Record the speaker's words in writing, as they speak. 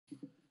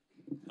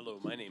Hello,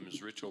 my name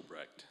is Rich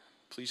Obrecht.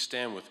 Please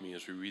stand with me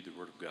as we read the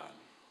Word of God.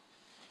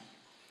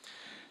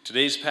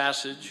 Today's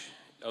passage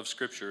of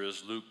Scripture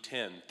is Luke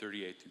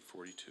 10:38 through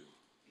 42.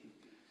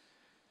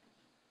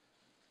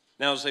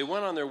 Now, as they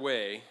went on their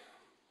way,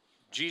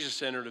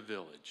 Jesus entered a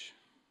village,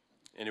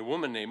 and a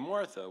woman named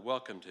Martha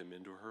welcomed him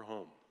into her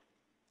home.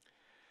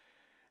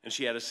 And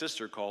she had a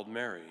sister called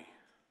Mary,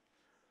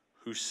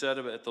 who sat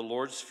at the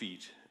Lord's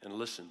feet and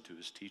listened to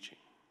his teaching.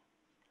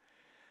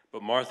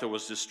 But Martha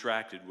was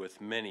distracted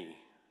with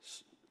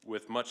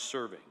much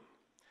serving.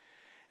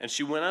 And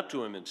she went up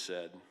to him and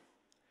said,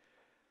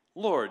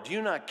 "Lord, do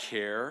you not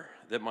care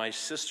that my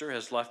sister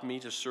has left me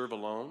to serve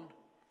alone?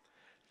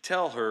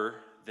 Tell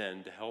her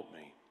then to help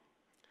me."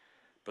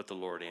 But the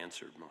Lord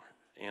answered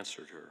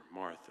her,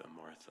 "Martha,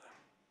 Martha,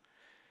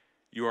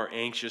 you are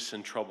anxious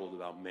and troubled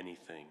about many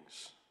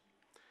things,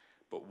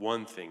 but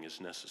one thing is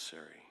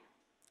necessary.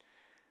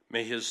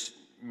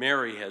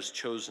 Mary has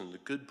chosen the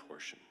good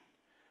portion,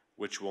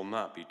 which will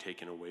not be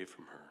taken away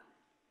from her."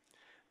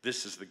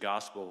 This is the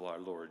gospel of our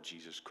Lord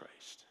Jesus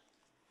Christ.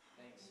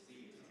 Thanks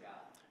be to God.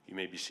 You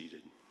may be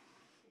seated.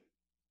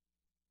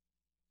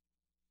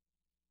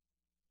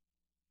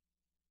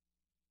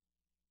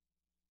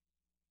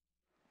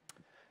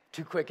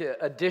 Two quick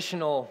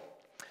additional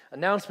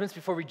announcements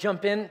before we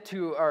jump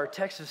into our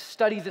text of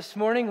study this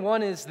morning.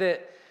 One is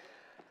that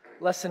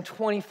less than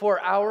 24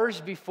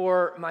 hours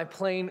before my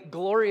plane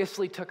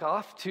gloriously took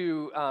off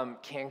to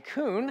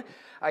Cancun,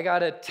 I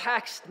got a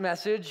text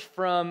message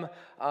from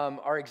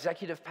our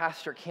executive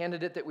pastor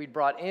candidate that we'd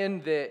brought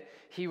in that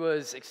he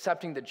was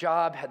accepting the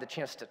job, had the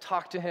chance to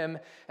talk to him.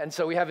 And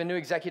so we have a new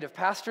executive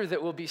pastor that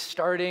will be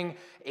starting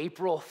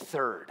April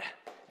 3rd.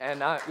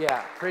 And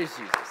praise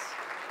Jesus.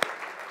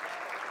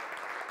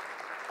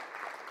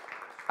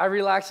 I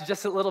relaxed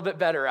just a little bit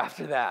better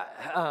after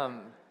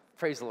that.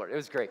 Praise the Lord. It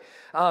was great.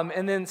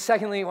 And then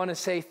secondly, I want to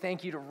say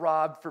thank you to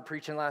Rob for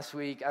preaching last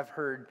week. I've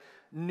heard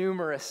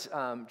numerous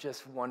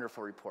just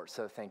wonderful reports.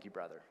 So thank you,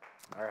 brother.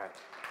 All right.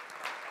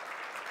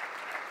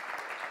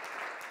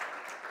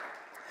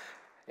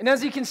 And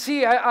as you can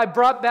see, I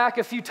brought back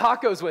a few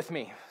tacos with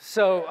me.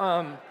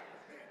 So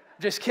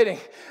just kidding.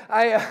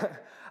 I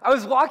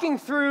was walking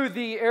through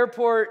the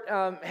airport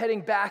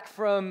heading back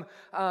from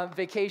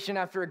vacation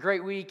after a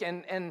great week,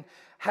 and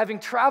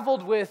having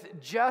traveled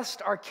with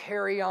just our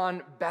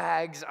carry-on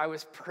bags, I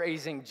was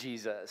praising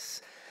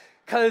Jesus.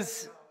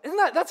 Because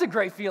that's a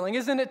great feeling,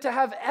 isn't it? To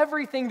have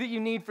everything that you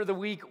need for the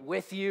week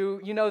with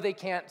you. You know they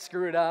can't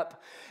screw it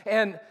up.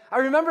 And I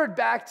remembered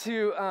back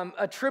to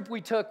a trip we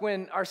took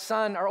when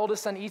our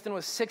oldest son Ethan,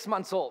 was 6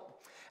 months old.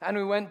 And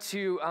we went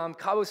to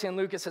Cabo San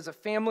Lucas as a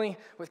family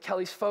with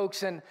Kelly's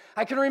folks. And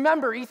I can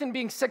remember Ethan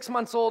being 6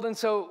 months old, and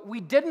so we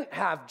didn't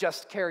have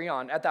just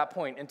carry-on at that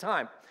point in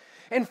time.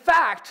 In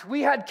fact,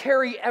 we had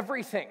carry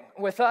everything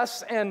with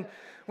us, and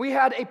we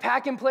had a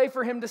pack and play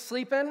for him to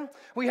sleep in.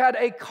 We had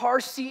a car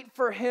seat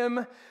for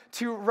him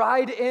to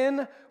ride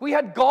in. We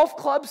had golf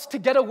clubs to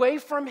get away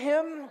from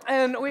him.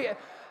 And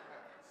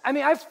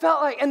I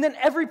felt like, and then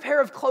every pair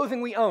of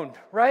clothing we owned,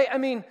 right? I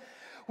mean,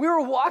 we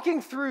were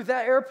walking through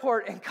that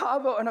airport in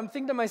Cabo, and I'm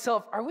thinking to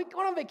myself, are we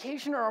going on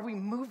vacation or are we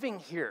moving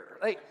here?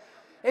 Like,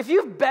 if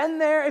you've been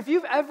there, if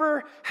you've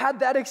ever had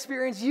that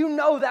experience, you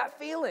know that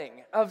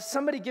feeling of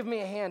somebody give me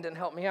a hand and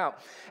help me out.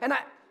 And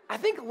I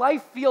think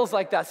life feels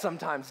like that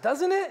sometimes,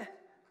 doesn't it?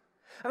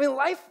 I mean,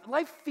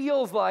 life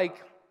feels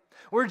like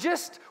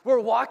we're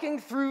walking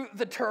through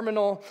the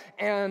terminal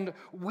and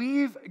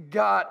we've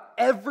got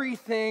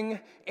everything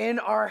in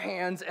our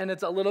hands and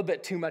it's a little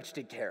bit too much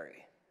to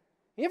carry.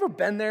 You ever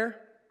been there?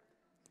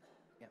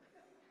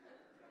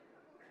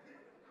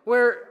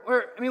 Where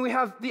we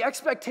have the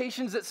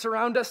expectations that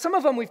surround us. Some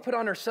of them we've put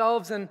on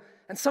ourselves, and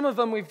some of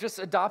them we've just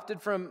adopted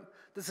from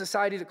the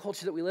society, the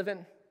culture that we live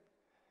in.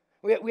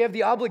 We have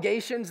the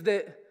obligations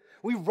that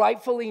we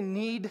rightfully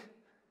need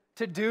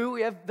to do.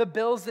 We have the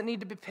bills that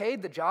need to be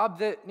paid, the job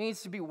that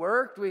needs to be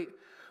worked.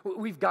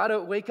 We've got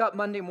to wake up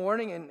Monday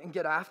morning and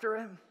get after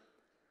it.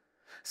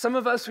 Some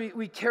of us,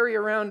 we carry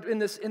around in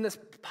this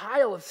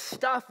pile of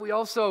stuff. We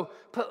also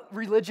put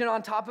religion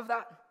on top of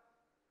that.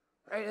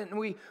 Right? And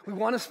we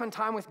want to spend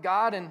time with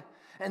God,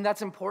 and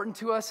that's important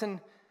to us.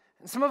 And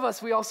some of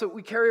us,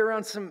 we carry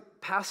around some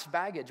past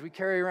baggage. We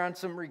carry around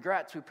some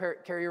regrets. We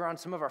carry around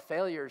some of our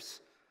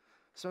failures.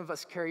 Some of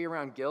us carry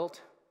around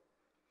guilt.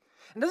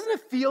 And doesn't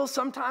it feel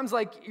sometimes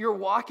like you're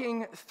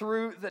walking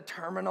through the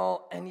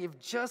terminal and you've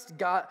just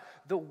got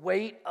the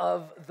weight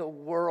of the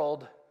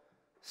world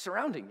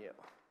surrounding you?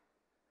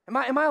 Am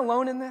I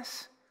alone in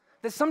this?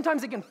 That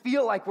sometimes it can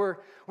feel like we're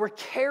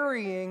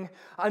carrying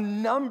a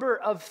number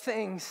of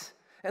things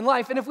in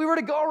life. And if we were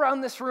to go around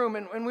this room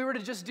and we were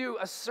to just do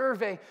a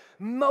survey,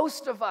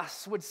 most of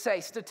us would say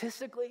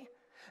statistically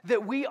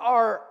that we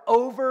are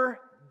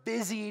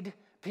over-busied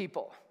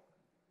people.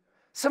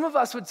 Some of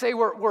us would say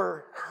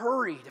we're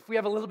hurried. If we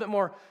have a little bit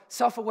more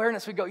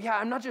self-awareness, we go, yeah,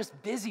 I'm not just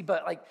busy,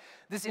 but like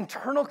this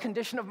internal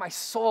condition of my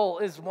soul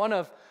is one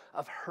of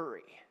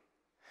hurry.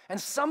 And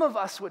some of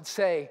us would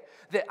say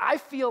that I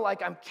feel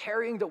like I'm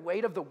carrying the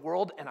weight of the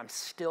world and I'm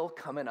still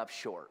coming up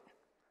short.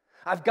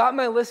 I've got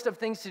my list of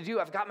things to do.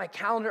 I've got my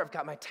calendar. I've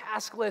got my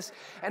task list.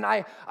 And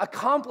I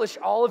accomplish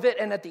all of it.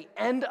 And at the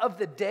end of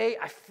the day,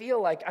 I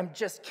feel like I'm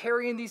just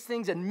carrying these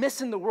things and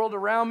missing the world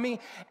around me.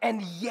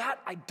 And yet,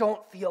 I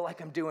don't feel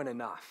like I'm doing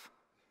enough.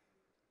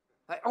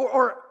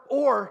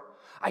 Or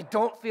I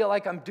don't feel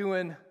like I'm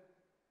doing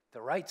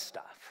the right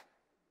stuff.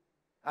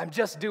 I'm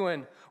just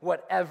doing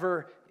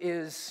whatever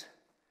is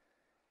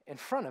in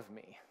front of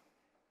me.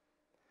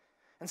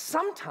 And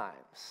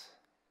sometimes,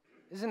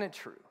 isn't it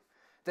true,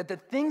 that the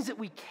things that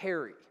we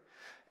carry,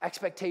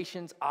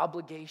 expectations,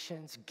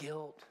 obligations,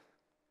 guilt,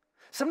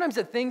 sometimes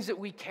the things that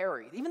we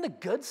carry, even the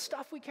good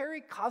stuff we carry,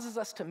 causes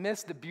us to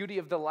miss the beauty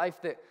of the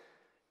life that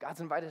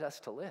God's invited us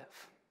to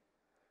live.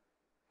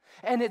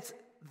 And it's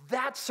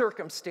that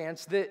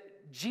circumstance that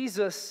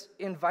Jesus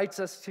invites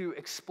us to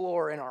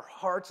explore in our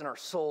hearts and our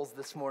souls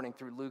this morning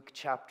through Luke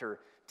chapter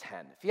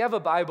 10. If you have a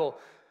Bible,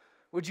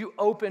 would you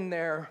open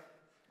there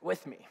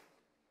with me?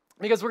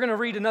 Because we're going to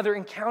read another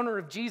encounter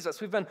of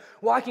Jesus. We've been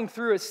walking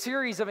through a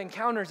series of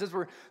encounters as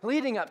we're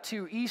leading up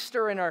to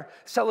Easter and our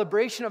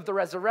celebration of the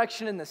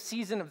resurrection in the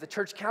season of the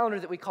church calendar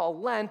that we call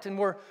Lent. And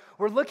we're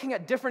looking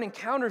at different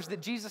encounters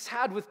that Jesus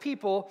had with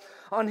people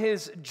on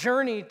his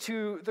journey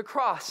to the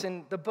cross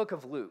in the book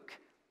of Luke.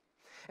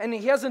 And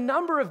he has a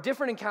number of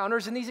different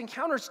encounters, and these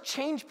encounters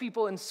change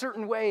people in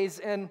certain ways.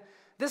 And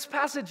this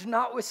passage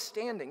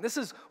notwithstanding, this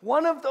is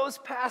one of those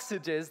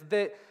passages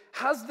that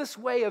has this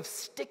way of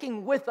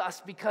sticking with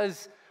us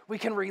because we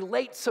can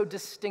relate so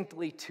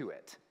distinctly to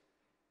it.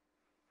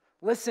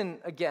 Listen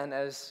again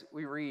as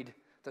we read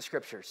the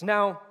scriptures.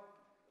 Now,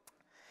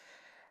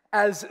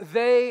 as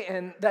they,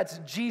 and that's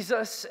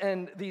Jesus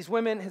and these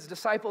women, his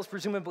disciples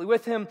presumably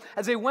with him,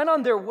 as they went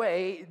on their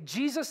way,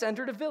 Jesus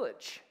entered a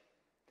village.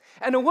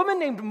 And a woman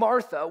named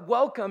Martha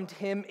welcomed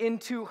him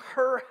into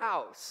her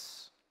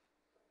house.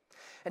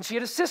 And she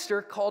had a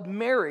sister called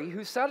Mary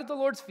who sat at the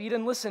Lord's feet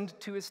and listened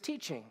to his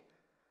teaching.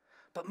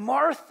 But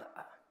Martha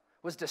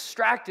was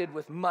distracted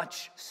with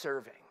much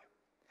serving.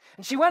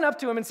 And she went up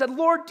to him and said,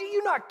 "Lord, do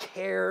you not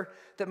care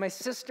that my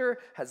sister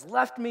has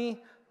left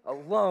me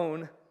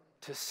alone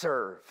to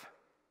serve?"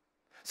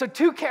 So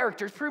two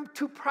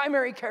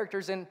primary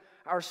characters in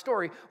our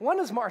story. One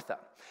is Martha.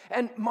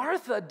 And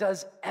Martha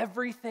does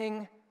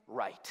everything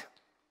right.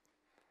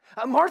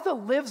 Martha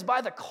lives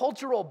by the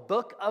cultural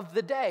book of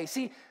the day.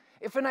 See,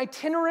 if an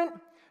itinerant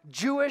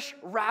Jewish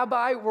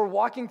rabbi were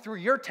walking through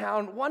your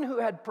town, one who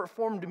had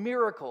performed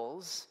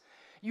miracles,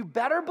 you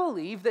better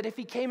believe that if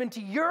he came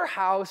into your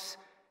house,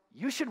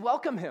 you should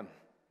welcome him.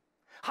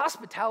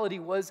 Hospitality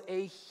was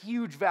a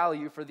huge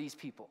value for these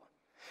people.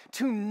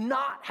 To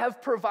not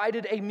have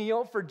provided a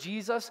meal for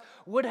Jesus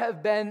would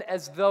have been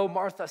as though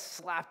Martha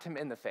slapped him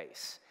in the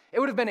face. It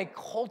would have been a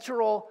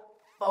cultural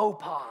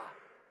faux pas.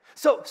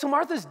 So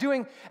Martha's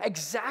doing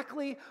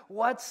exactly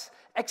what's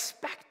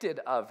expected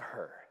of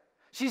her.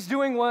 She's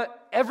doing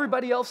what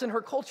everybody else in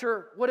her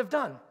culture would have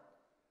done.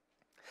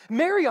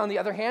 Mary, on the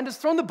other hand, has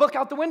thrown the book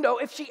out the window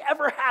if she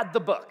ever had the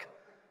book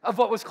of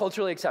what was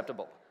culturally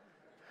acceptable.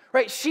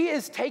 Right? She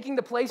is taking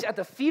the place at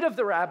the feet of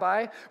the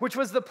rabbi, which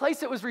was the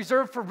place that was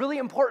reserved for really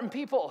important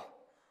people.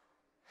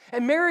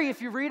 And Mary,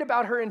 if you read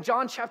about her in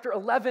John chapter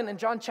 11 and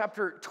John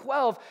chapter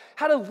 12,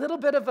 had a little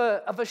bit of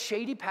a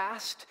shady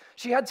past.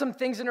 She had some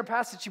things in her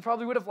past that she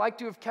probably would have liked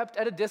to have kept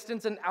at a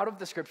distance and out of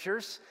the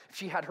scriptures if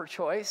she had her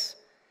choice.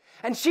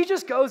 And she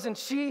just goes and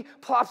she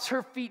plops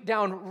her feet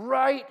down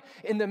right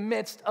in the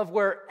midst of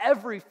where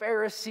every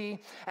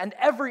Pharisee and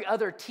every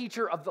other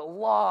teacher of the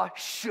law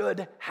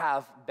should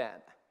have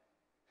been.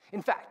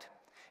 In fact,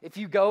 if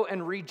you go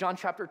and read John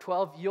chapter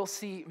 12, you'll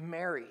see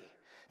Mary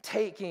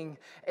taking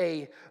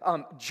a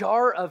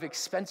jar of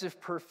expensive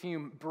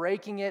perfume,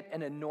 breaking it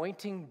and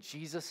anointing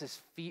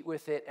Jesus' feet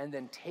with it, and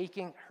then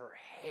taking her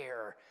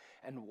hair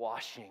and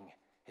washing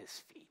his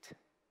feet.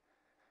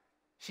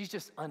 She's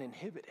just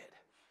uninhibited.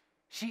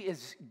 She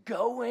is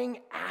going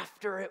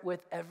after it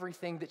with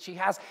everything that she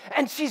has,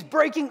 and she's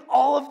breaking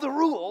all of the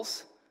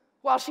rules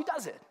while she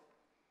does it.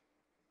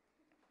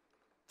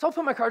 So I'll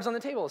put my cards on the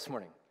table this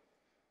morning.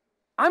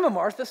 I'm a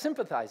Martha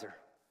sympathizer.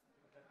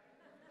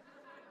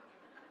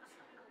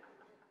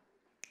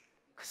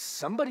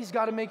 Somebody's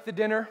got to make the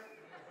dinner.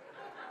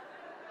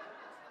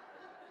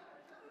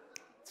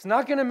 It's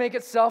not going to make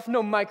itself.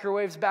 No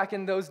microwaves back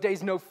in those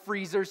days, no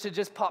freezers to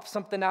just pop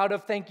something out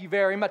of. Thank you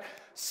very much.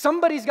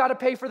 Somebody's got to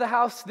pay for the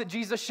house that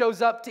Jesus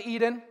shows up to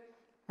eat in,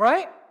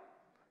 right?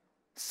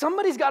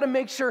 Somebody's got to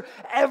make sure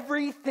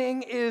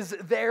everything is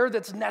there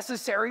that's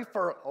necessary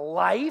for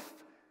life.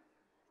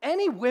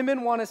 Any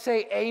women want to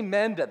say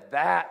amen to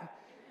that?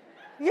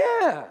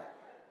 Yeah.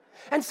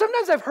 And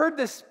sometimes I've heard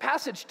this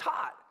passage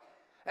taught.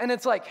 And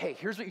it's like, hey,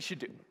 here's what you should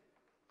do.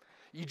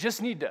 You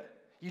just need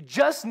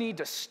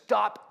to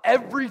stop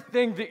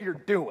everything that you're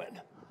doing.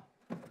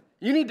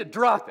 You need to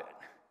drop it.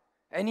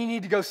 And you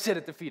need to go sit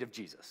at the feet of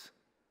Jesus.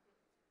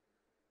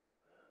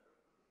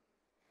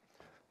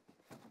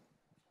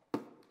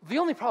 The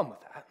only problem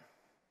with that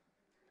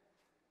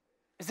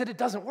is that it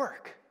doesn't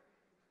work.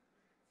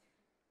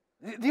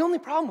 The only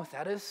problem with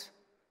that is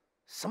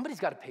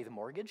somebody's got to pay the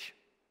mortgage.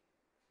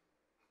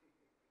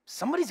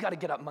 Somebody's got to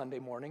get up Monday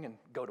morning and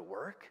go to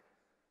work.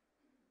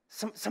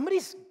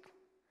 Somebody's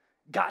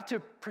got to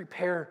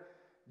prepare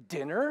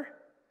dinner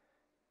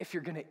if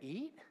you're going to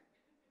eat.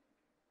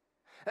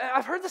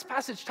 I've heard this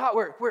passage taught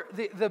where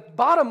the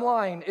bottom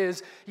line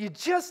is you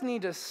just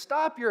need to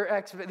stop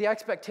the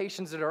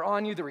expectations that are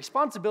on you, the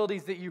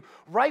responsibilities that you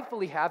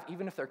rightfully have,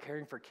 even if they're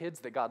caring for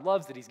kids that God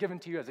loves, that he's given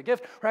to you as a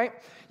gift, right?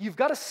 You've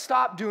got to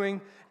stop doing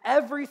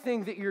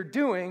everything that you're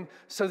doing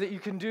so that you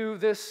can do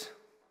this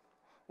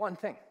one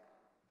thing.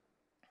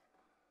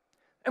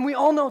 And we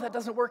all know that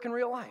doesn't work in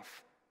real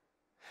life.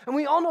 And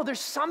we all know there's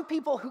some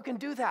people who can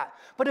do that.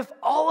 But if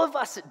all of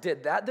us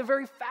did that, the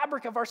very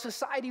fabric of our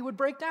society would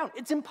break down.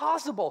 It's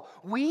impossible.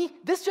 We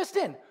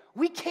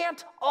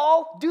can't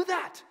all do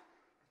that.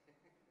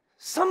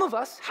 Some of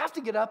us have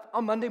to get up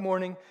on Monday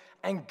morning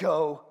and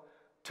go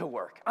to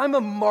work. I'm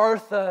a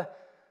Martha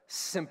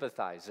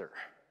sympathizer.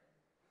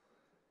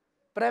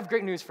 But I have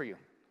great news for you.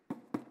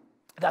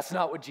 That's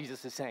not what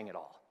Jesus is saying at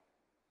all.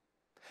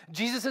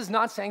 Jesus is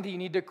not saying that you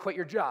need to quit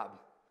your job.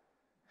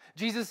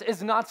 Jesus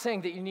is not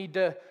saying that you need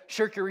to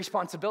shirk your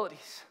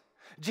responsibilities.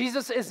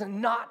 Jesus is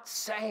not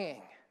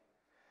saying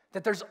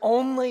that there's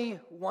only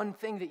one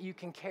thing that you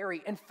can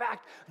carry. In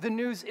fact, the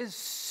news is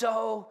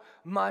so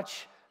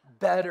much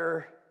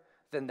better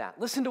than that.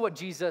 Listen to what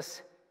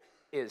Jesus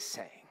is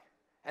saying.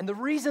 And the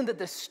reason that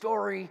this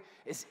story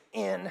is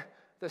in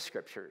the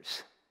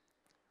scriptures.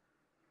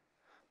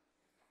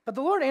 But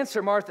the Lord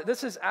answered Martha.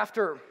 This is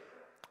after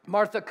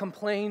Martha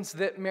complains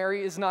that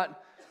Mary is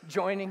not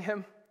joining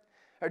him.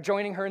 Or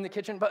joining her in the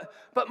kitchen. But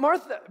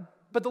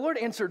the Lord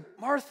answered,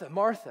 Martha,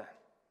 Martha,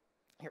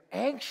 you're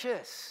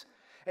anxious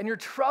and you're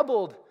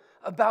troubled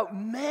about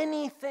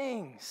many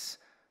things.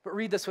 But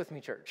read this with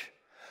me, church.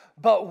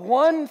 But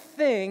one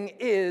thing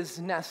is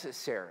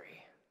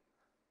necessary.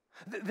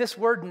 This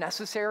word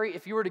necessary,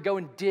 if you were to go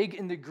and dig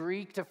in the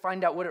Greek to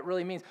find out what it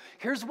really means,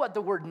 here's what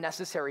the word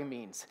necessary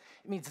means.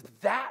 It means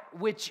that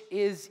which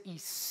is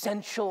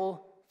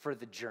essential for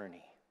the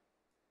journey.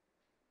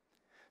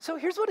 So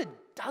here's what it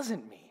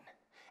doesn't mean.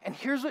 And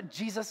here's what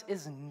Jesus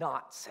is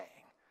not saying.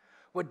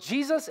 What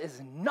Jesus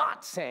is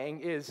not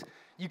saying is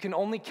you can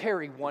only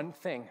carry one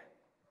thing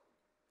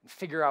and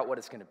figure out what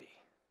it's going to be.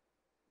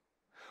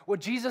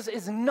 What Jesus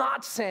is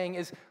not saying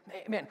is,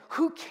 man,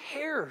 who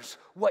cares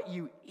what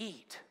you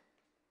eat?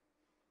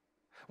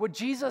 What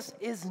Jesus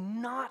is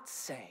not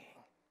saying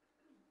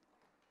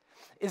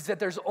is that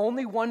there's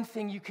only one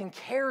thing you can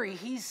carry.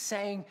 He's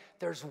saying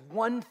there's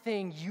one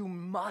thing you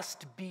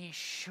must be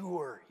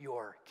sure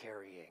you're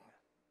carrying.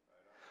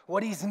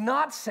 What he's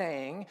not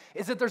saying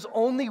is that there's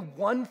only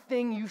one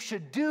thing you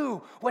should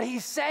do. What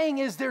he's saying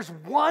is there's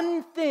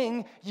one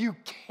thing you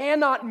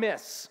cannot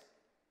miss.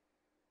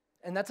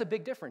 And that's a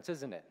big difference,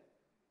 isn't it?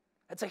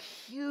 That's a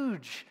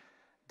huge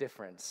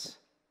difference.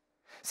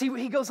 See,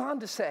 he goes on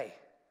to say,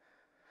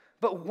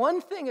 but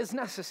one thing is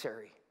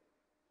necessary.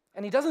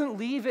 And he doesn't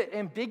leave it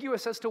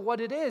ambiguous as to what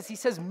it is. He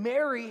says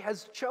Mary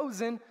has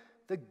chosen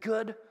the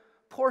good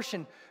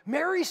portion.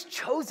 Mary's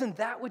chosen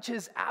that which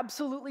is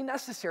absolutely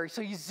necessary.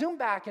 So you zoom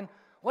back and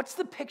what's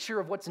the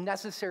picture of what's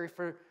necessary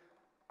for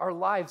our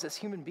lives as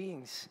human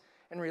beings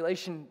in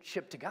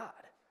relationship to God?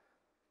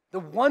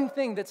 The one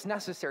thing that's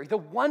necessary, the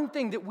one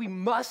thing that we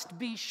must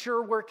be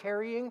sure we're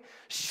carrying,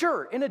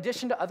 sure, in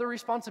addition to other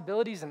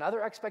responsibilities and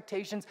other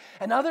expectations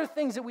and other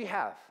things that we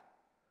have,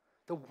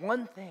 the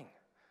one thing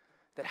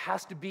that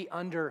has to be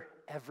under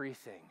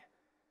everything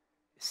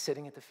is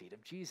sitting at the feet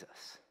of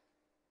Jesus.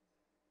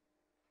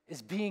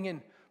 Is being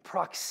in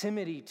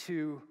proximity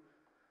to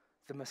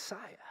the Messiah.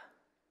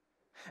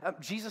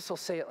 Jesus will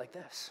say it like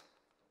this.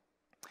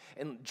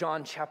 In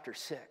John chapter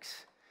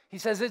 6, he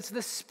says it's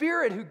the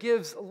Spirit who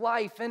gives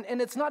life. And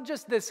it's not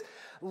just this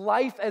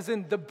life as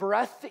in the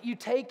breath that you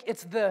take.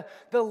 It's the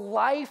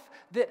life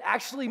that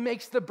actually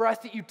makes the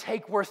breath that you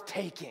take worth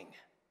taking.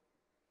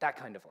 That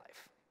kind of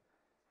life.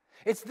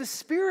 It's the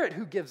Spirit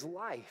who gives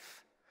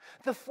life.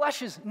 The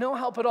flesh is no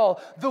help at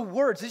all. The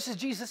words, this is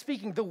Jesus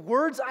speaking, the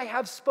words I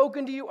have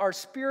spoken to you are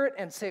spirit,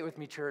 and say it with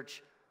me,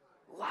 church,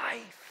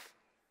 life.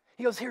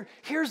 He goes,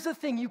 here's the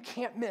thing you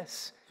can't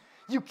miss.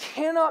 You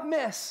cannot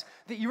miss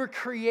that you were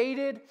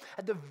created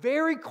at the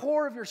very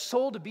core of your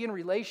soul to be in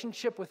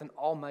relationship with an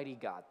almighty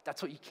God.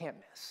 That's what you can't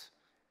miss.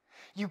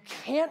 You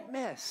can't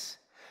miss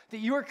that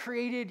you are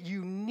created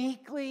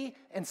uniquely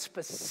and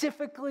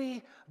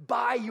specifically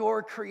by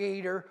your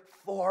Creator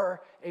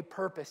for a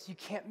purpose. You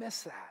can't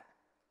miss that.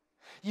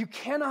 You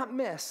cannot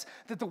miss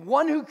that the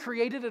one who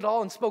created it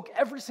all and spoke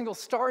every single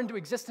star into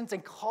existence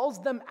and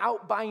calls them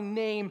out by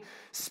name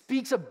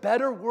speaks a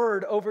better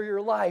word over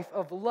your life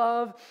of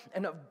love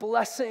and of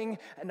blessing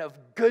and of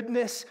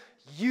goodness.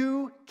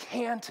 You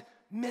can't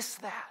miss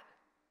that.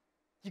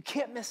 You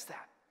can't miss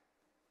that.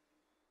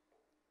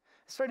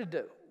 I started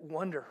to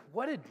wonder,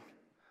 what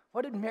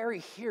did Mary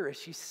hear as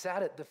she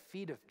sat at the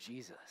feet of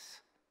Jesus?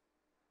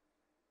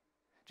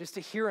 Just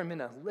to hear him in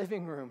a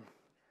living room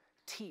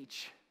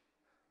teach.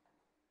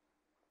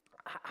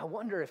 I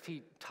wonder if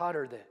he taught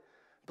her that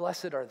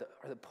blessed are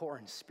the poor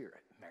in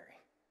spirit, Mary.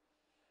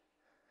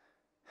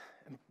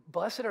 And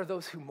blessed are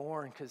those who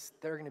mourn because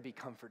they're going to be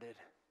comforted.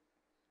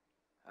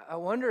 I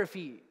wonder if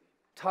he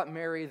taught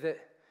Mary that,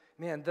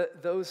 man,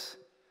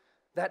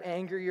 that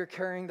anger you're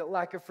carrying, that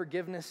lack of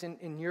forgiveness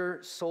in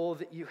your soul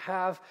that you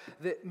have,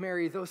 that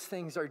Mary, those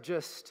things are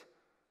just,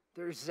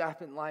 they're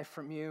zapping life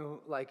from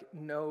you like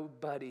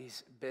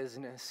nobody's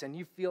business. And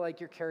you feel like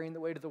you're carrying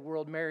the weight of the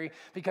world, Mary,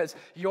 because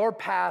your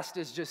past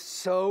is just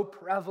so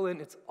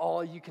prevalent, it's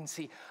all you can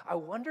see. I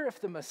wonder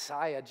if the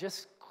Messiah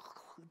just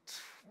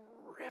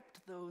ripped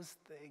those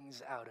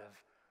things out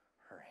of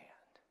her hand.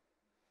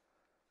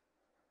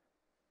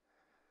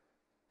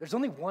 There's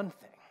only one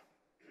thing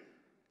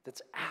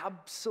that's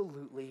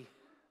absolutely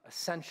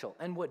essential.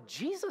 And what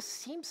Jesus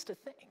seems to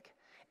think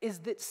is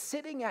that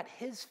sitting at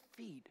his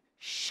feet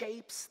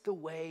shapes the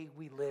way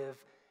we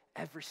live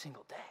every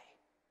single day.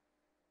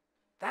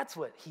 That's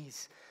what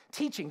he's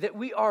teaching, that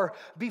we are,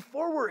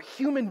 before we're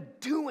human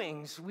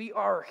doings, we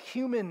are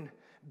human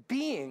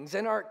beings,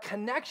 and our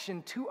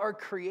connection to our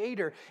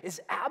Creator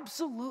is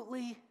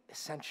absolutely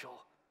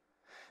essential.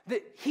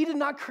 That he did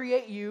not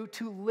create you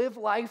to live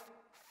life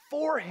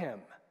for him.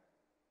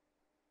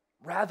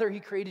 Rather, he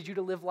created you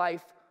to live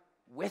life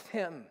with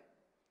him.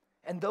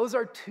 And those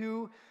are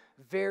two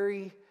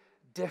very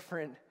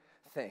different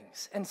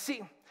things. And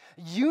see,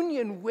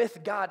 union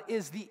with God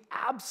is the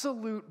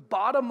absolute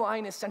bottom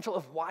line essential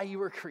of why you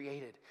were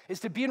created, is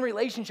to be in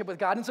relationship with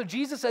God. And so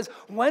Jesus says,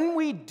 when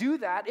we do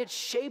that, it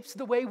shapes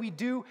the way we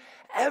do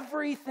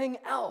everything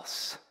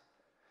else.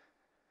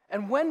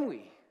 And when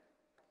we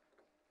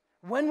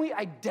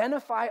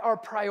identify our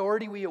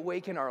priority, we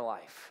awaken our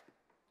life.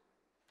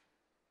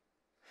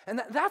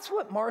 And that's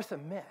what Martha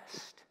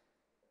missed.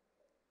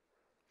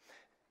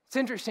 It's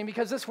interesting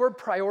because this word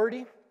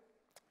priority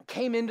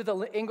came into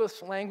the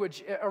English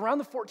language around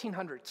the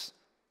 1400s.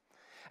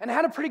 And it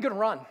had a pretty good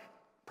run,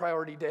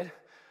 priority did.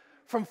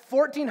 From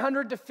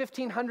 1400 to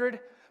 1500,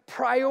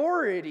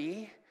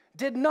 priority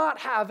did not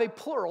have a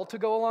plural to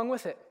go along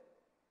with it.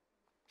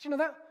 Did you know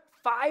that?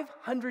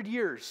 500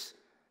 years,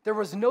 there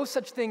was no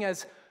such thing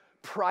as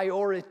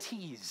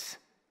priorities.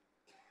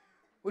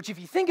 Which, if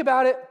you think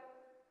about it,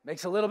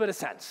 makes a little bit of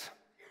sense.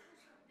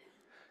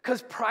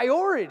 Because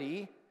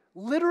priority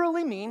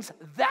literally means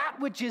that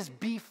which is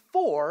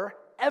before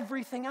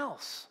everything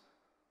else,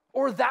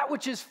 or that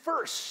which is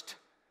first.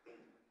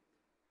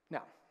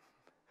 Now,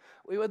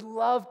 we would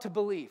love to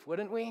believe,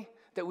 wouldn't we,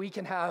 that we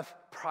can have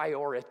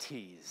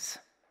priorities.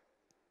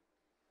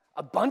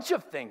 A bunch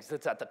of things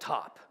that's at the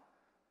top.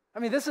 I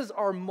mean, this is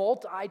our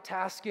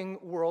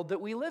multitasking world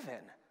that we live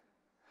in.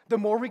 The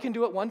more we can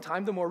do at one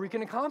time, the more we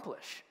can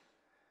accomplish.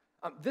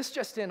 This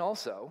just in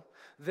also,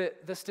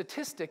 that the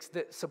statistics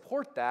that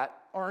support that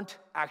aren't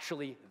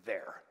actually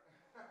there.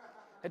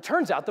 It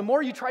turns out the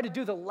more you try to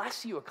do, the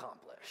less you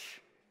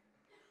accomplish.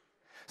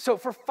 So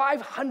for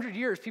 500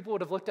 years, people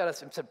would have looked at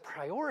us and said,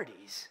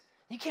 priorities?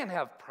 You can't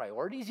have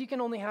priorities. You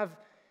can only have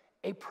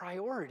a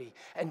priority.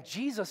 And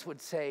Jesus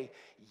would say,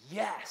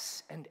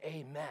 yes and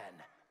amen.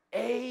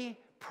 A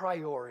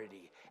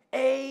priority.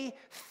 A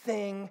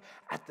thing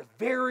at the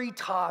very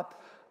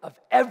top of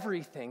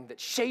everything that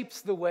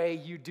shapes the way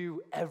you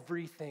do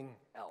everything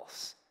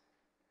else.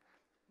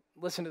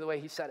 Listen to the way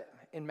he said it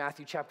in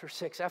Matthew chapter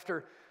 6.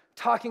 After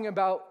talking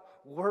about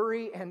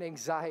worry and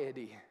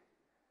anxiety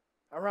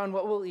around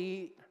what we'll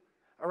eat,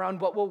 around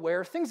what we'll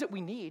wear, things that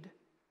we need,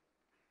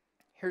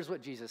 here's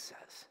what Jesus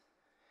says.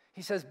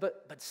 He says,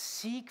 but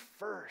seek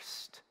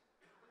first.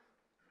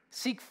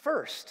 Seek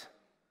first.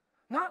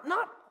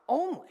 Not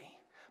only,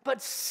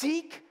 but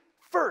seek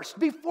first,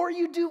 before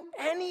you do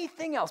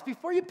anything else,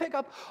 before you pick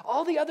up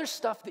all the other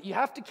stuff that you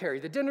have to carry,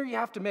 the dinner you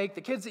have to make,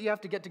 the kids that you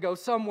have to get to go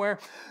somewhere,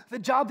 the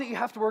job that you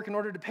have to work in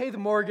order to pay the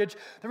mortgage,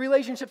 the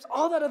relationships,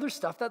 all that other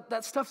stuff,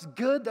 that stuff's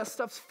good, that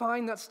stuff's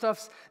fine, that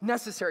stuff's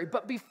necessary.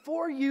 But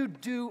before you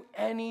do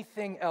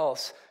anything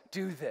else,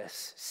 do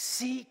this.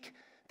 Seek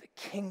the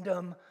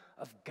kingdom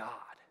of God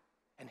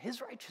and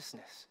his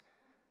righteousness.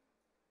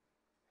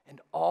 And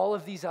all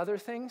of these other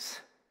things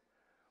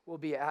will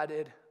be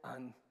added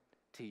unto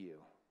you.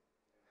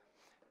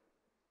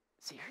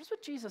 See, here's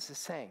what Jesus is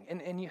saying,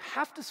 and you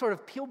have to sort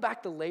of peel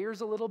back the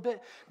layers a little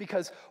bit,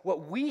 because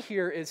what we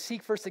hear is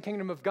seek first the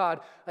kingdom of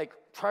God, like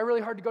try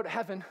really hard to go to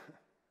heaven,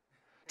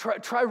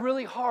 try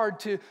really hard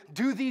to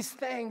do these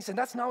things, and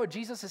that's not what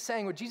Jesus is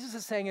saying. What Jesus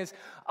is saying is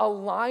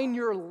align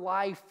your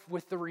life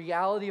with the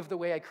reality of the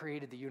way I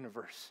created the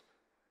universe.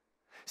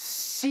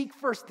 Seek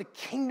first the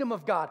kingdom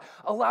of God.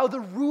 Allow the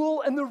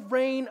rule and the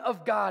reign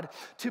of God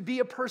to be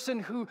a person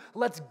who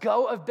lets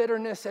go of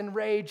bitterness and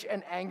rage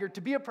and anger,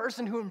 to be a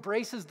person who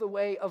embraces the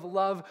way of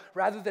love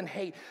rather than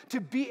hate,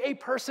 to be a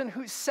person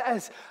who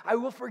says, I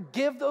will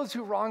forgive those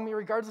who wrong me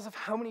regardless of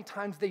how many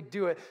times they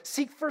do it.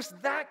 Seek first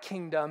that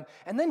kingdom.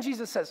 And then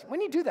Jesus says,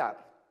 when you do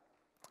that,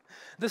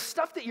 the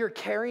stuff that you're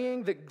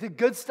carrying, the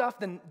good stuff,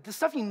 the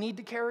stuff you need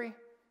to carry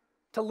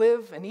to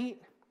live and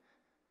eat,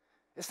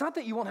 it's not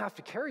that you won't have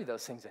to carry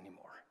those things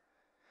anymore.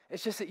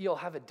 It's just that you'll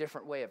have a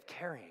different way of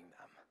carrying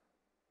them.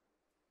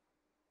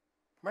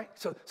 Right?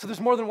 So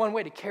there's more than one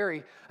way to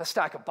carry a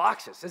stack of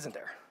boxes, isn't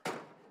there?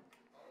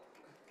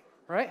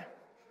 Right?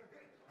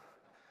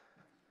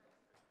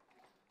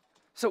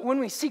 So when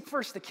we seek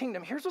first the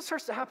kingdom, here's what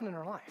starts to happen in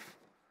our life.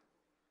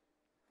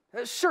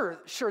 Sure,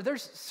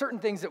 there's certain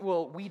things that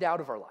we'll weed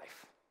out of our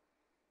life.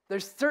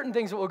 There's certain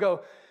things that we'll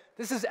go,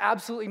 this is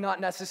absolutely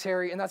not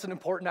necessary, and that's an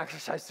important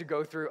exercise to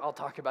go through. I'll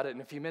talk about it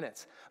in a few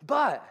minutes.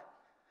 But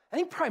I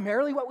think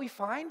primarily what we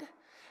find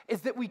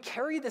is that we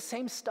carry the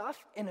same stuff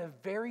in a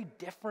very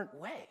different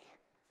way.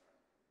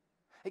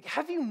 Like,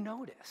 have you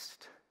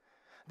noticed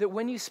that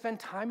when you spend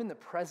time in the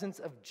presence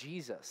of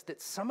Jesus,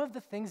 that some of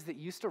the things that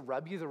used to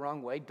rub you the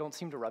wrong way don't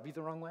seem to rub you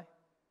the wrong way?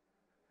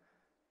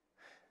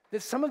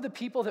 That some of the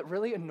people that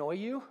really annoy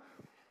you,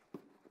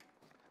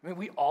 I mean,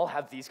 we all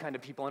have these kind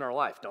of people in our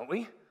life, don't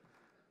we?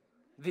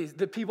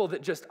 The people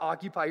that just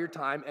occupy your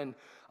time and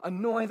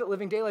annoy the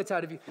living daylights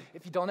out of you.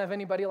 If you don't have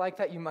anybody like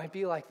that, you might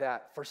be like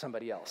that for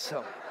somebody else.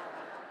 So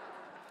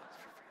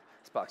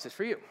this box is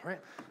for you, right?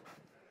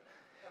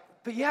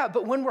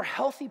 But when we're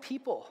healthy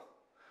people,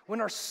 when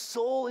our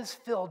soul is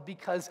filled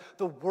because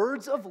the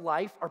words of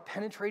life are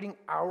penetrating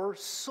our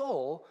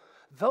soul,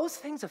 those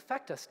things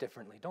affect us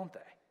differently, don't they?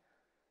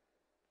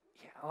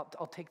 Yeah,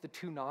 I'll take the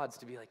 2 nods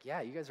to be like,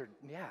 yeah, you guys are,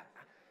 yeah.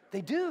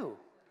 They do.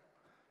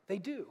 They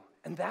do.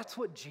 And that's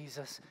what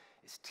Jesus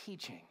is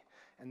teaching.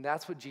 And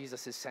that's what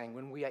Jesus is saying.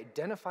 When we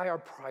identify our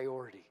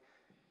priority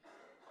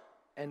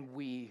and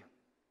we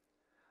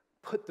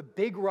put the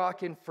big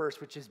rock in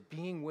first, which is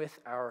being with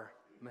our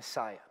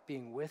Messiah,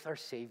 being with our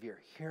Savior,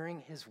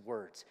 hearing his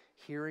words,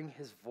 hearing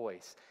his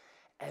voice,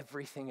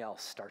 everything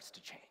else starts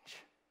to change.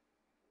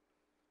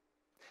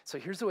 So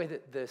here's the way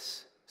that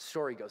this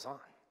story goes on.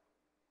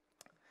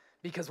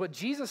 Because what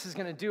Jesus is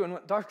going to do and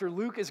what Dr.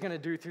 Luke is going to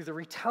do through the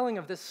retelling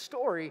of this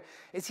story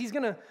is he's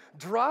going to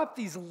drop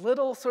these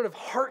little sort of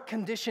heart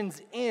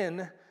conditions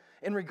in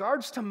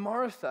regards to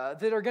Martha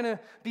that are going to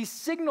be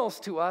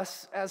signals to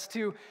us as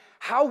to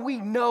how we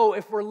know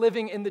if we're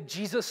living in the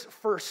Jesus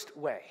first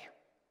way.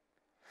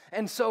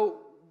 And so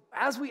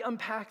as we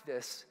unpack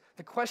this,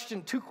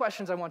 2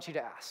 questions I want you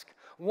to ask.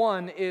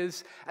 One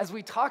is, as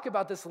we talk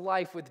about this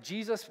life with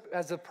Jesus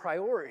as a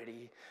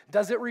priority,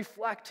 does it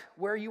reflect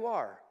where you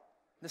are?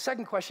 The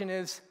second question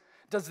is,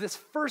 does this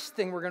first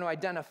thing we're going to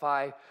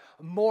identify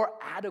more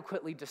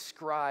adequately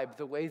describe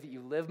the way that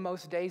you live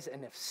most days?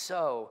 And if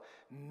so,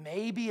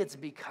 maybe it's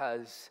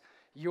because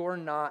you're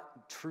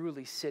not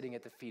truly sitting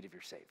at the feet of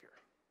your Savior.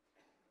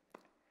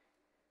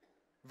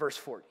 Verse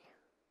 40.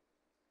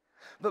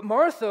 But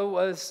Martha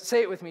was,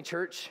 say it with me,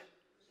 church,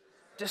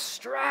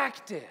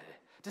 distracted.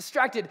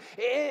 Distracted.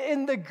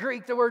 In the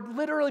Greek, the word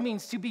literally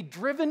means to be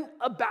driven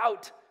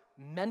about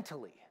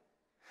mentally.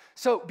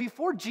 So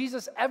before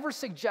Jesus ever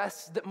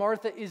suggests that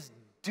Martha is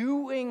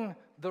doing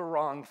the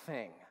wrong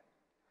thing,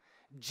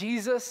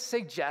 Jesus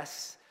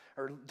suggests,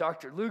 or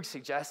Dr. Luke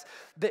suggests,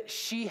 that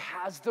she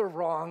has the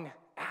wrong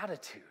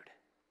attitude.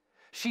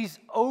 She's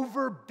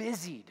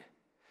overbusied.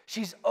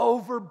 She's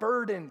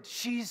overburdened.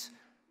 She's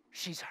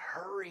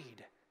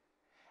hurried.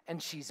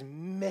 And she's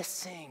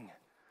missing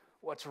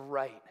what's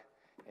right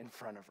in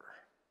front of her.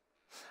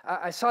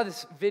 I saw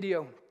this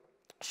video,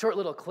 short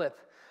little clip,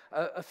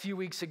 a few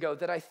weeks ago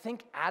that I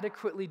think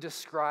adequately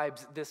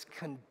describes this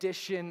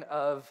condition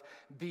of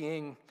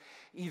being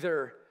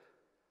either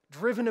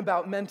driven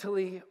about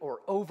mentally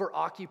or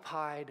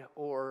overoccupied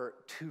or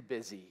too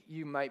busy.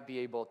 You might be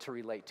able to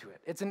relate to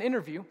it. It's an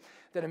interview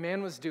that a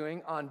man was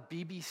doing on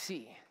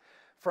BBC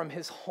from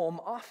his home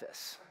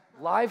office,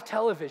 live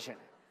television.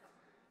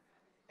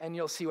 And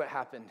you'll see what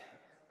happened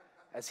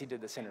as he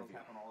did this interview.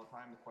 Happen all the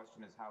time. The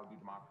question is, how do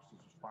democracies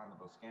respond to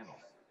those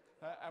scandals?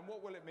 And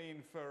what will it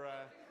mean for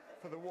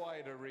the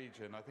wider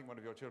region? I think one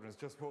of your children has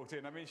just walked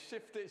in. I mean,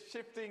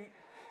 shifting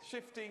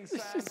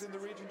sands in the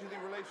region. Do you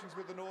think relations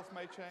with the North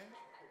may change?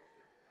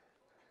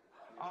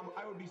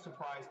 I would be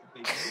surprised if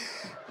they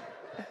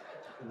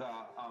do.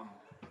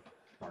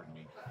 Pardon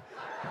me.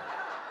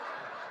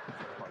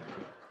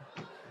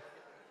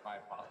 My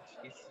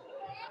apologies.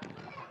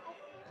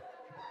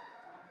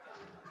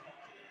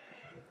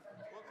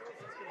 What's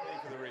this going to mean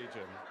for the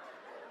region?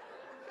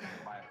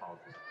 My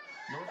apologies.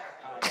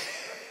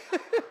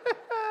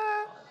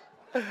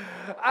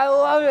 I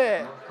love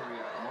it. North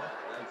Korea,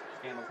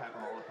 scandals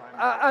happen all the time.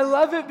 I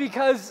love it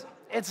because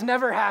it's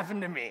never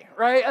happened to me,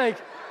 right? Like,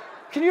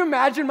 can you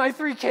imagine my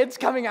 3 kids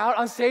coming out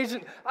on stage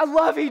and I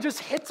love he just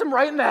hits them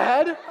right in the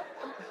head?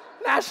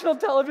 National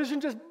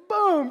television just,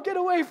 boom, get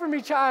away from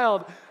me,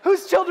 child.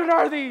 Whose children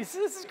are these?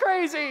 This is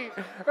crazy,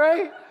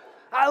 right?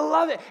 I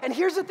love it. And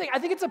here's the thing. I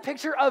think it's a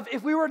picture of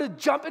if we were to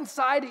jump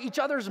inside each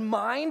other's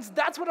minds,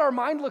 that's what our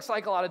mind looks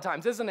like a lot of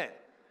times, isn't it?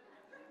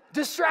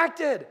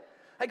 Distracted.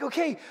 Like,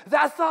 okay,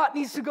 that thought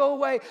needs to go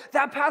away.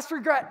 That past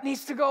regret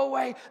needs to go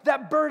away.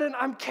 That burden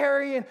I'm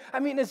carrying,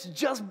 it's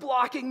just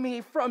blocking me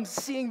from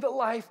seeing the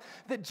life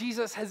that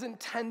Jesus has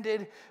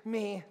intended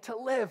me to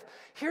live.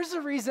 Here's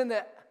the reason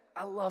that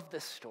I love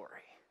this story.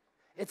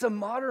 It's a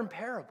modern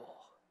parable.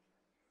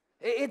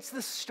 It's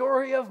the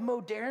story of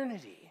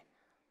modernity.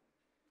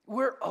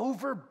 We're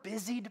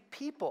over-busied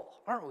people,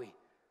 aren't we?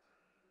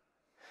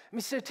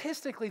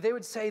 Statistically, they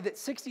would say that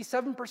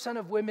 67%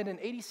 of women and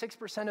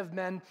 86% of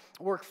men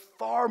work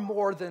far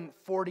more than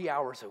 40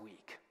 hours a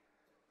week.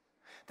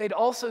 they'd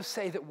also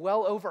say that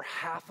well over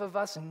half of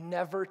us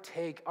never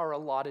take our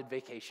allotted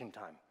vacation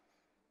time.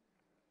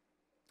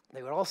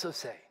 They would also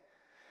say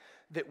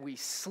that we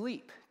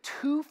sleep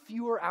 2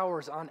 fewer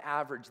hours on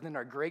average than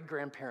our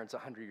great-grandparents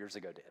 100 years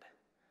ago did.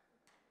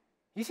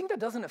 You think that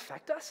doesn't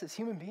affect us as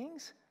human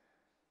beings,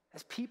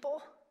 as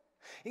people?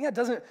 You think that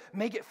doesn't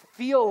make it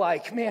feel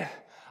like, man,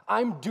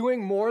 I'm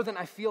doing more than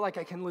I feel like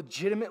I can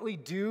legitimately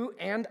do,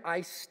 and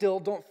I still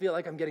don't feel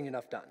like I'm getting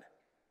enough done?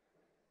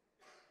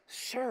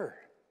 Sure,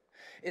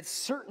 it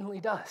certainly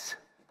does.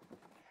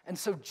 And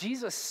so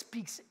Jesus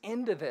speaks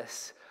into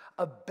this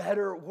a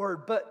better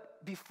word.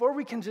 But before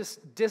we can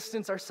just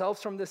distance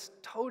ourselves from this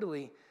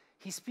totally,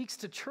 he speaks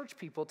to church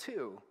people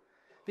too.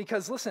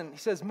 Because listen, he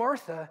says,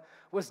 Martha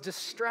was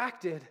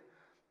distracted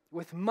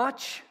with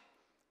much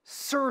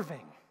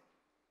serving.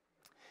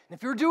 And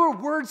if you were to do a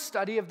word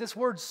study of this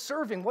word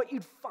serving, what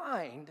you'd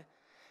find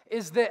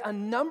is that a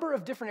number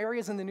of different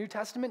areas in the New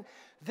Testament,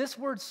 this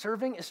word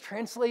serving is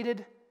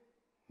translated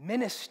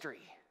ministry.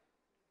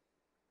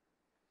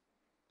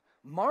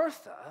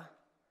 Martha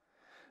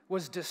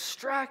was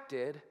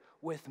distracted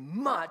with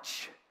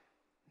much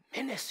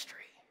ministry.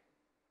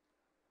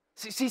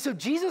 See, so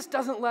Jesus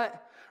doesn't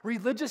let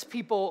religious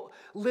people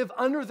live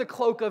under the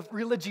cloak of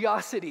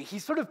religiosity. He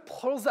sort of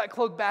pulls that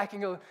cloak back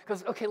and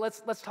goes, okay,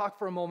 let's talk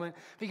for a moment,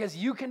 because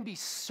you can be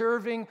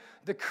serving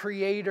the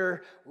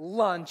Creator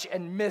lunch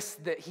and miss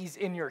that he's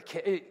in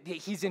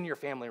your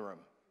family room.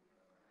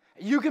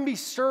 You can be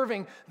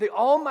serving the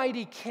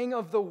Almighty King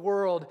of the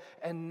world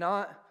and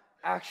not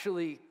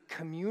actually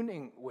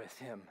communing with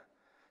him.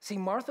 See,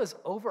 Martha's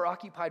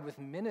overoccupied with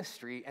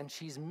ministry, and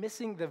she's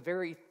missing the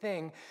very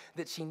thing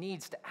that she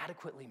needs to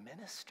adequately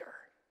minister.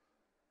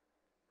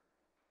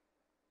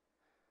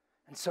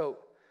 And so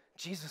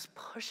Jesus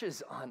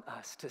pushes on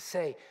us to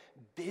say,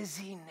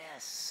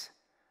 busyness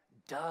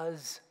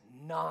does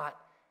not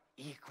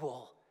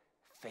equal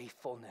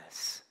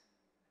faithfulness.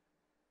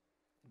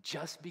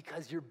 Just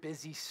because you're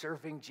busy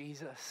serving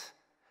Jesus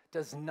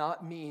does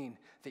not mean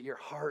that your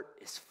heart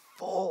is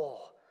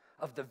full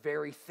of the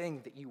very thing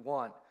that you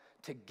want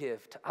to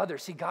give to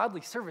others. See,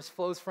 godly service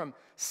flows from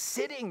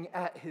sitting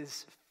at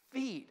his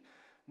feet,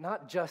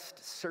 not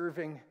just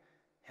serving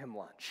him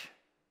lunch.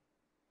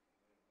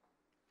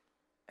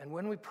 And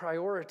when we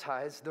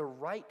prioritize the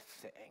right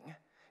thing,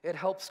 it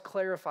helps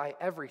clarify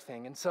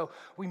everything. And so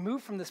we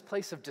move from this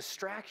place of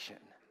distraction,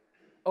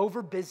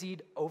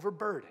 overbusied,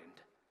 overburdened,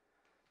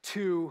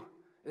 to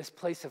this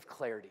place of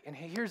clarity. And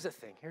here's the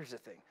thing.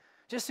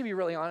 Just to be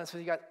really honest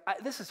with you guys,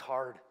 this is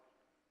hard.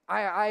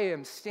 I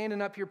am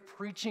standing up here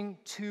preaching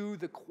to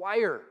the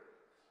choir.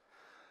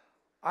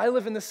 I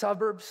live in the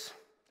suburbs.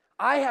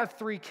 I have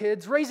 3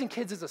 kids. Raising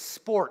kids is a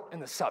sport in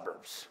the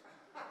suburbs,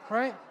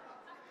 right?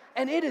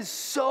 And it is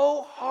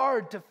so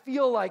hard to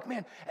feel like,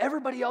 man,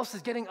 everybody else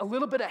is getting a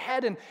little bit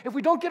ahead. And if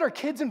we don't get our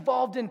kids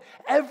involved in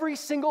every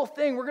single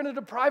thing, we're going to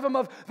deprive them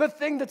of the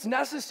thing that's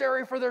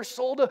necessary for their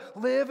soul to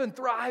live and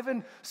thrive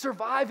and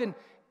survive. And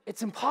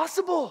it's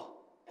impossible.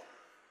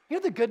 You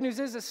know, the good news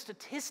is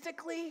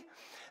statistically,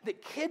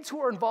 that kids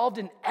who are involved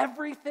in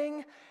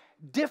everything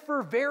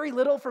differ very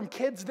little from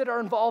kids that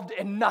are involved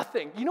in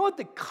nothing. You know what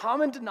the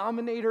common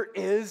denominator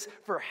is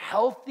for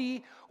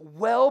healthy,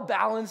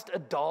 well-balanced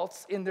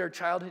adults in their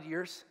childhood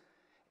years?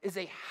 Is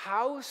a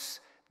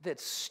house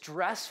that's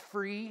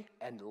stress-free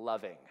and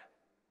loving.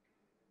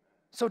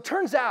 So it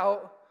turns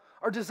out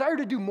our desire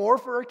to do more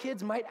for our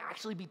kids might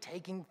actually be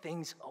taking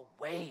things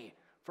away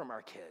from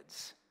our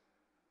kids.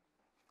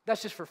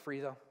 That's just for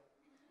free, though.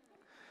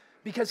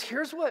 Because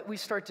here's what we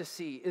start to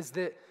see is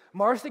that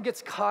Martha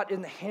gets caught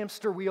in the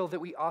hamster wheel that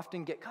we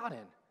often get caught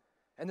in.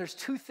 And there's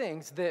 2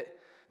 things that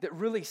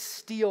really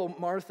steal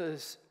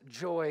Martha's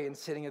joy in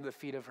sitting at the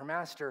feet of her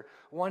master.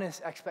 One is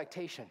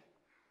expectation.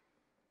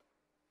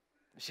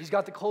 She's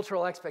got the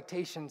cultural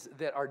expectations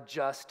that are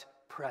just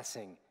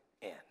pressing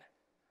in.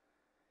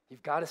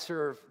 You've got to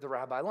serve the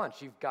rabbi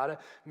lunch. You've got to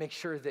make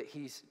sure that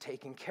he's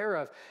taken care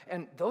of.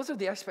 And those are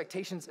the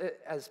expectations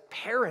as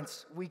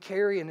parents we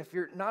carry. And if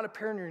you're not a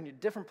parent, you're in a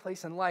different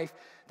place in life,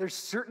 there's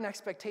certain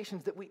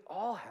expectations that we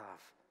all have.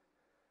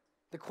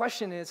 The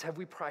question is, have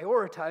we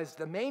prioritized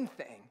the main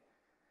thing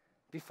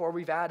before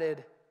we've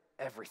added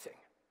everything?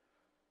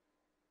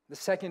 The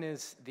second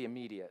is the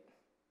immediate.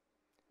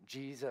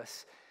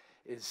 Jesus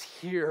is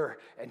here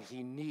and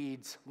he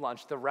needs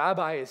lunch. The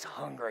rabbi is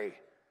hungry.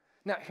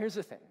 Now, here's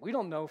the thing. We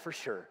don't know for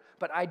sure,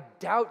 but I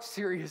doubt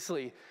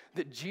seriously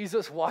that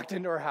Jesus walked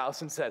into her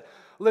house and said,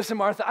 listen,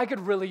 Martha, I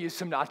could really use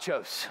some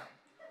nachos.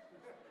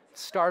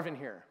 Starving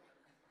here.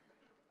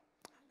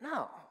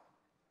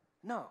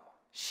 No.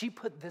 She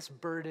put this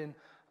burden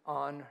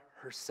on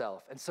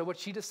herself. And so what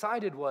she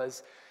decided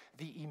was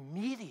the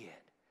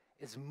immediate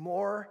is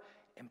more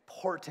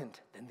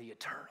important than the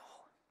eternal.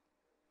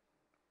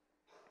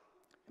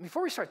 And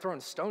before we start throwing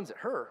stones at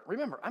her,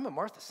 remember, I'm a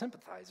Martha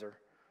sympathizer.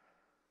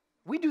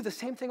 We do the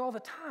same thing all the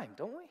time,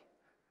 don't we?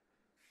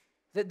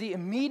 That the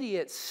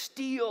immediate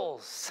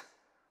steals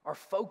our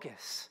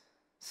focus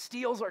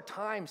steals our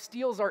time,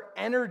 steals our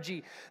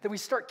energy, that we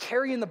start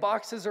carrying the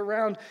boxes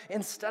around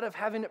instead of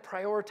having it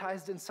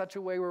prioritized in such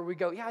a way where we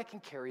go, yeah, I can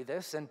carry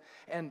this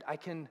and I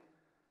can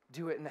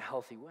do it in a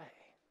healthy way.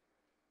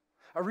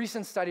 A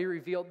recent study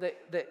revealed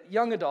that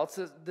young adults,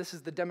 this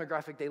is the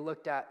demographic they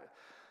looked at,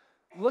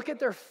 look at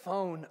their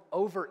phone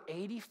over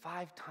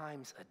 85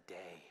 times a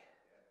day.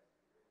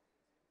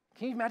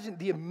 Can you imagine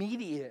the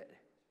immediate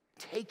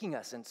taking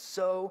us in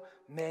so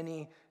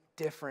many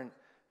different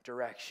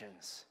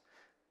directions?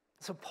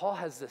 So Paul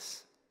has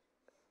this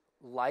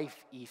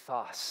life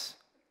ethos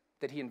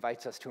that he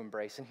invites us to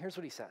embrace. And here's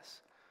what he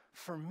says.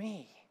 For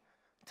me,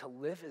 to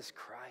live is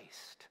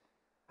Christ.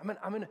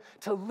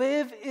 To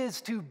live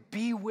is to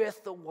be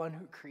with the one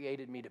who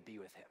created me to be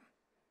with him.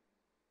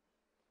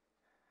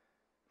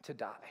 To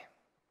die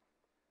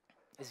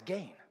is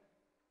gain.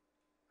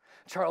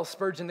 Charles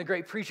Spurgeon, the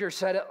great preacher,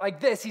 said it like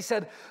this. He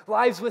said,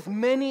 lives with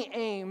many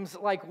aims,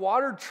 like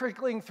water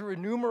trickling through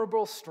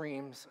innumerable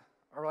streams,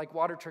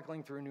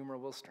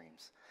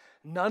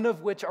 none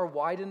of which are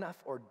wide enough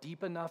or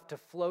deep enough to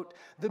float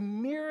the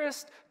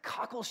merest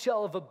cockle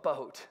shell of a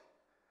boat.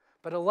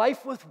 But a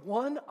life with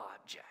one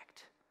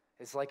object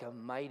is like a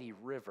mighty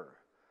river,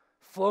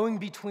 flowing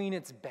between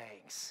its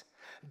banks,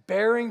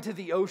 bearing to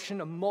the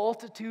ocean a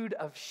multitude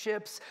of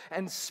ships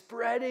and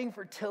spreading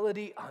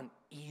fertility on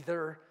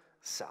either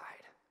side.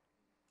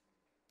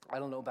 I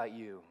don't know about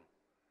you,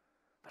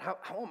 but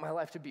I want my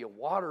life to be a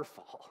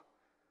waterfall,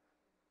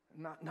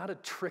 not a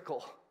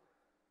trickle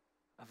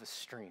of a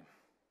stream.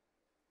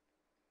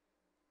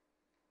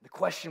 The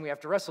question we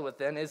have to wrestle with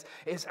then is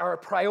our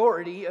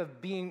priority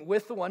of being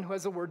with the one who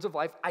has the words of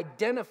life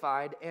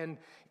identified and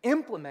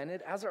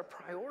implemented as our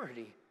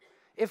priority?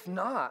 If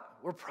not,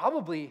 we're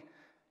probably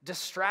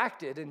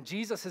distracted, and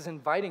Jesus is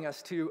inviting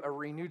us to a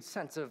renewed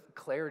sense of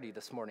clarity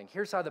this morning.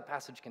 Here's how the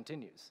passage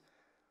continues.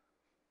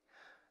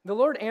 The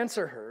Lord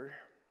answered her,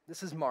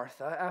 this is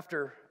Martha,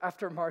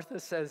 after Martha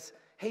says,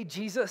 hey,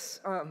 Jesus,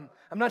 I'm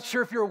not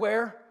sure if you're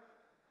aware,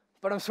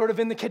 but I'm sort of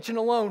in the kitchen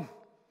alone.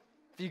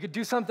 If you could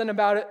do something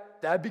about it,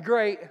 that'd be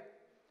great. I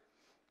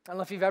don't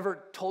know if you've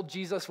ever told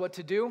Jesus what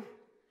to do.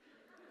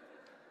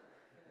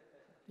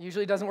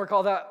 Usually doesn't work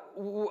all that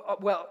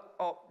well.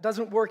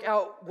 Doesn't work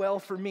out well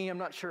for me. I'm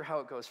not sure how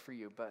it goes for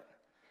you, but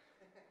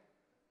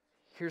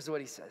here's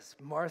what he says.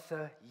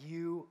 Martha,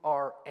 you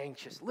are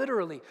anxious.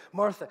 Literally,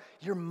 Martha,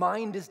 your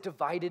mind is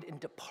divided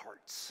into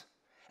parts,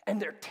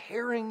 and they're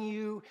tearing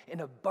you in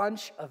a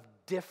bunch of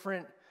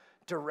different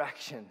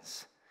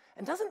directions.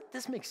 And doesn't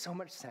this make so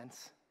much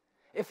sense?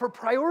 If her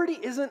priority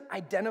isn't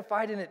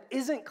identified and it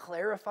isn't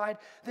clarified,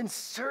 then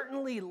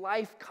certainly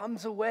life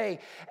comes away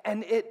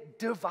and it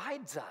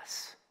divides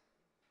us.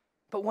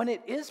 But when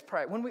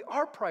when we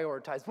are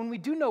prioritized, when we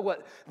do know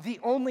what the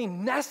only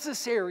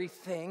necessary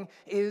thing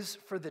is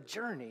for the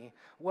journey,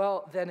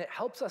 well, then it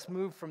helps us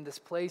move from this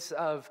place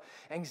of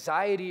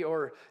anxiety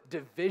or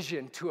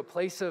division to a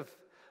place of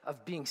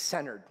being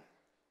centered.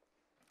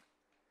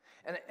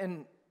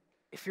 And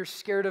if you're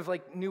scared of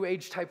like new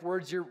age type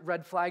words, your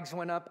red flags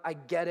went up. I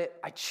get it.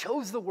 I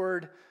chose the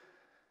word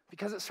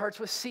because it starts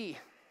with C.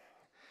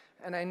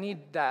 And I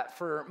need that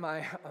for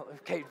my,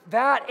 okay,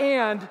 that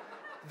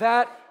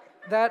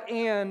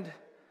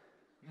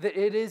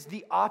it is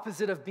the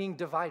opposite of being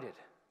divided.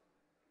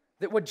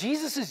 That what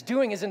Jesus is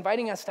doing is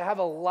inviting us to have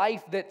a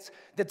life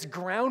that's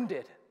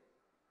grounded,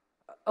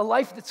 a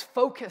life that's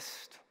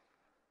focused,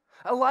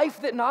 a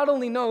life that not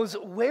only knows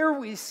where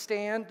we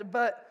stand,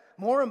 but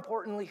more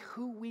importantly,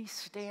 who we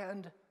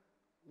stand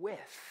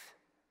with.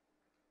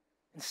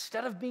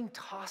 Instead of being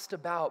tossed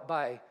about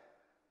by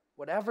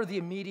whatever the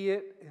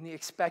immediate and the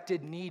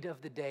expected need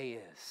of the day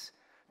is,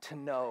 to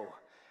know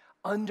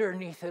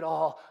underneath it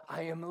all,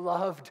 I am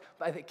loved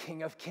by the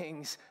King of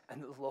Kings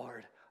and the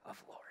Lord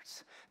of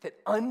Lords. That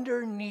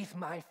underneath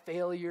my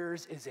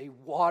failures is a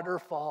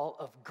waterfall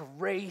of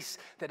grace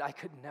that I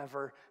could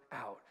never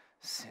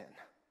out-sin.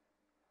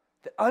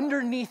 That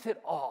underneath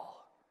it all,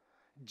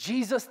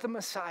 Jesus the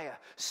Messiah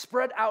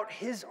spread out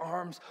his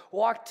arms,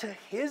 walked to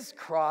his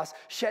cross,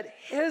 shed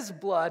his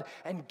blood,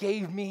 and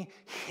gave me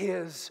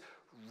his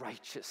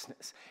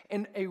righteousness.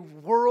 In a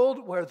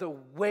world where the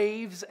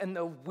waves and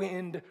the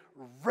wind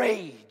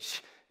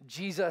rage,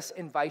 Jesus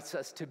invites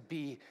us to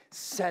be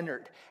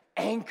centered,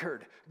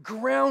 anchored,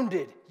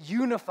 grounded,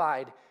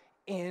 unified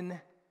in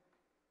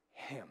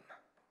him.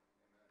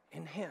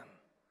 In him.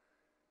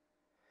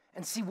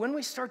 And see, when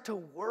we start to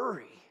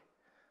worry,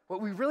 what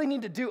we really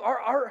need to do,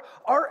 our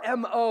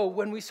MO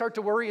when we start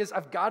to worry is,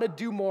 I've got to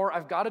do more,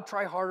 I've got to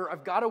try harder,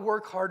 I've got to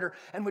work harder.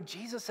 And what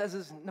Jesus says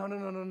is,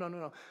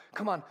 no.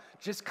 Come on,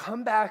 just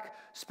come back,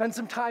 spend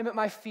some time at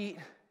my feet,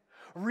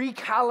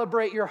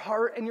 recalibrate your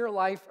heart and your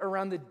life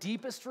around the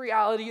deepest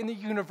reality in the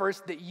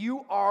universe, that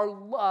you are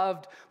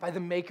loved by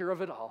the maker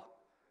of it all.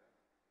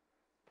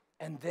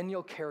 And then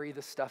you'll carry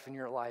the stuff in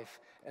your life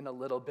in a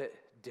little bit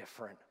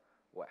different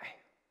way.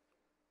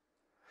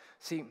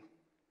 See,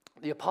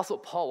 the Apostle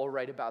Paul will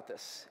write about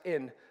this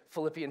in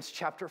Philippians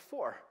chapter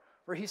 4,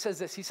 where he says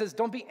this. He says,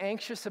 don't be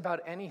anxious about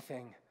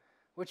anything,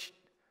 which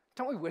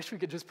Don't we wish we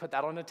could just put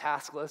that on a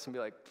task list and be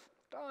like,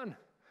 done?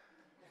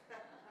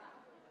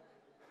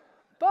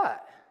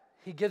 But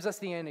he gives us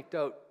the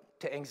antidote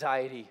to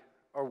anxiety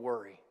or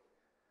worry.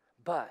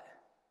 But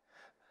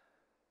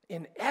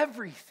in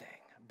everything,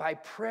 by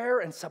prayer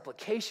and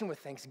supplication with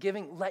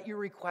thanksgiving, let your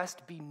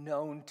request be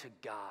known to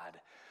God.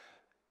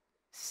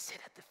 Sit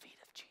at the feet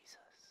of Jesus.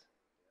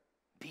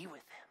 Be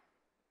with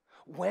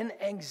him. When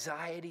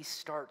anxiety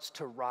starts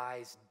to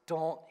rise,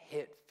 don't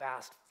hit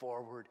fast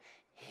forward.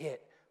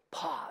 Hit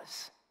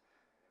pause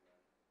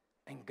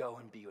and go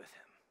and be with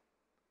him.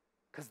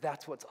 Because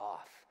that's what's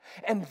off.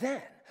 And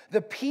then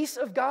the peace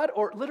of God,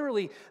 or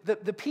literally the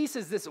peace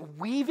is this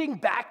weaving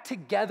back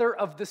together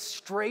of the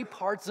stray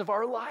parts of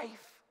our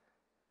life.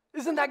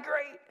 Isn't that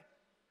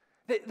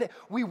great?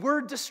 We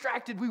were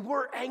distracted, we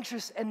were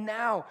anxious, and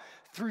now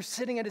through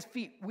sitting at his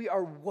feet, we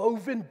are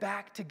woven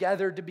back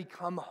together to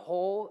become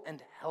whole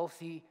and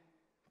healthy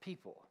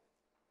people.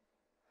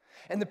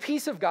 And the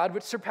peace of God,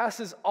 which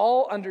surpasses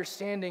all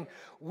understanding,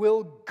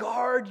 will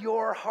guard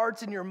your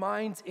hearts and your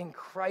minds in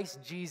Christ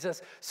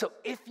Jesus. So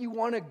if you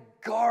want to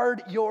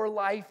guard your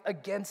life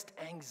against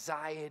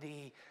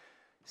anxiety,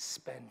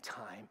 spend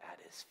time at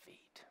his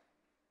feet.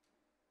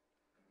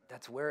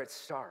 That's where it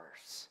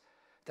starts.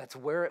 That's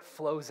where it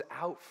flows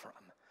out from.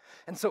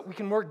 And so we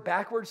can work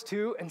backwards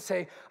too and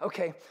say,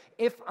 okay,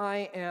 if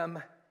I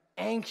am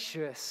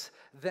anxious,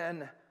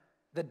 then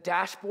the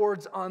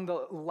dashboards on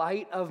the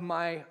light of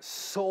my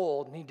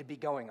soul need to be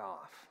going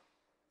off,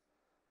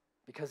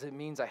 because it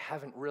means I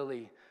haven't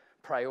really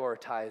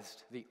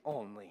prioritized the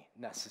only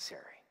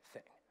necessary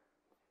thing.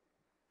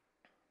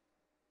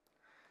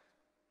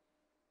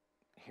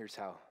 Here's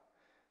how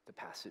the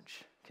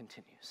passage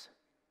continues.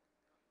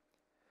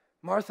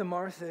 Martha,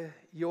 Martha,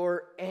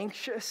 you're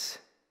anxious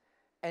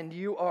and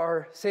you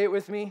are, say it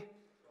with me,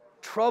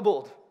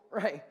 troubled,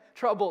 right?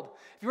 Troubled.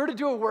 If you were to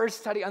do a word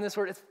study on this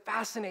word, it's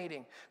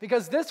fascinating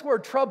because this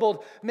word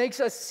troubled makes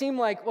us seem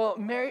like, well,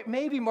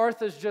 maybe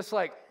Martha's just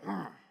like,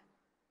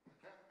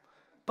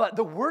 But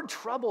the word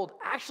troubled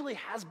actually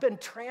has been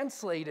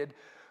translated,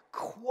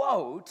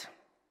 quote,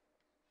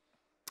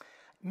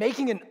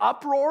 making an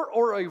uproar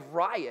or a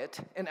riot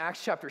in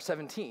Acts chapter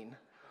 17,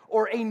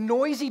 or a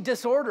noisy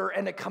disorder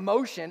and a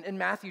commotion in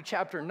Matthew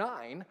chapter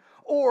 9,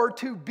 or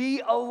to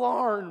be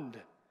alarmed.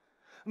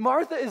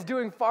 Martha is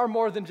doing far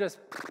more than just,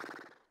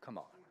 come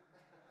on.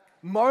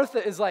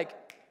 Martha is like,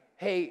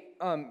 hey,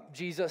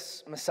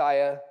 Jesus,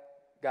 Messiah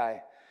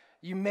guy,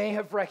 you may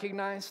have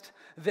recognized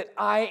that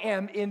I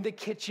am in the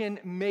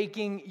kitchen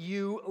making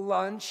you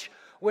lunch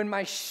when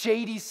my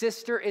shady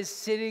sister is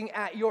sitting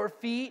at your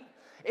feet.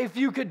 If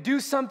you could do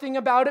something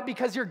about it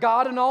because you're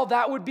God and all,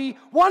 that would be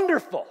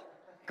wonderful.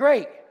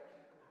 Great.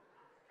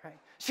 Right?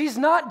 She's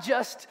not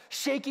just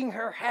shaking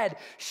her head.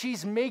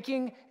 She's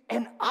making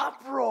an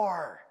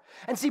uproar.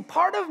 And see,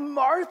 part of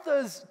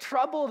Martha's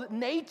troubled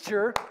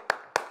nature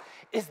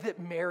is that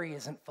Mary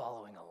isn't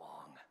following along.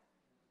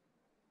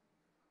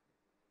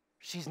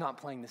 She's not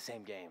playing the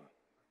same game.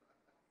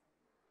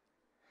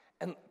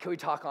 And can we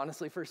talk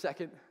honestly for a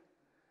second?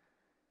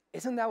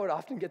 Isn't that what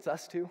often gets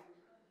us too?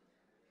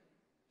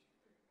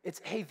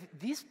 It's, hey,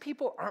 these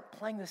people aren't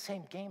playing the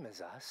same game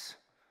as us,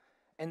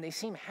 and they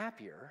seem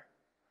happier.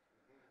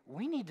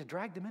 We need to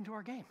drag them into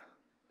our game.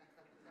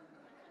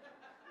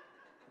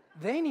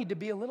 They need to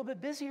be a little bit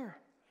busier.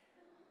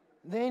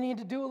 They need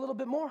to do a little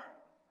bit more.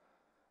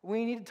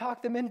 We need to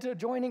talk them into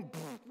joining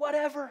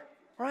whatever,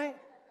 right?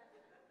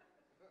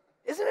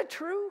 Isn't it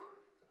true?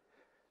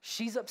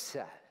 She's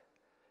upset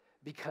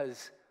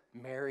because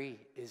Mary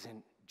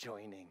isn't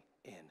joining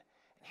in. And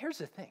here's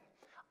the thing.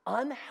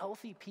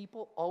 Unhealthy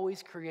people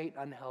always create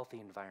unhealthy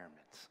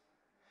environments.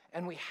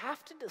 And we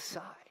have to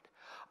decide,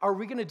 are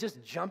we going to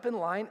just jump in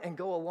line and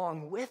go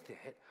along with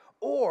it?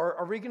 Or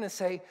are we going to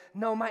say,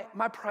 no,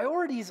 my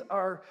priorities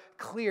are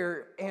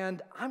clear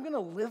and I'm going to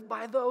live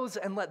by those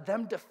and let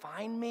them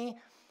define me?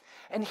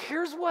 And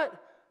here's what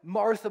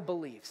Martha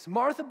believes.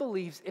 Martha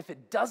believes if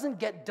it doesn't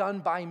get done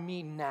by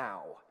me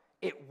now,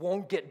 it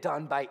won't get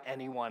done by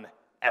anyone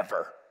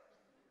ever.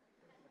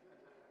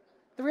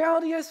 The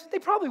reality is, they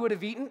probably would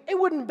have eaten. It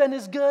wouldn't have been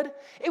as good.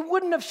 It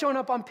wouldn't have shown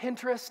up on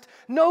Pinterest.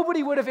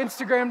 Nobody would have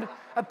Instagrammed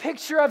a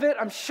picture of it,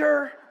 I'm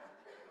sure.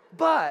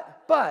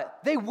 But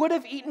they would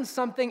have eaten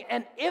something,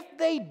 and if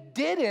they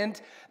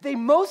didn't, they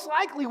most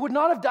likely would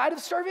not have died of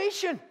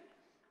starvation.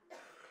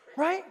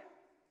 Right?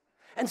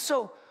 And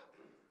so,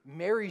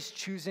 Mary's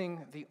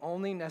choosing the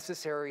only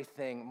necessary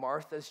thing.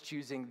 Martha's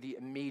choosing the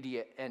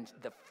immediate, and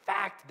the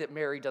fact that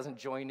Mary doesn't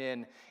join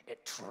in,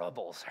 it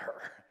troubles her.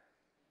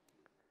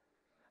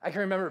 I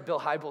can remember Bill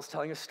Hybels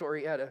telling a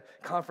story at a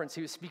conference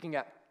he was speaking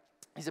at.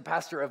 He's a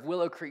pastor of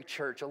Willow Creek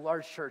Church, a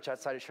large church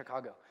outside of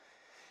Chicago.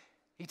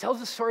 He tells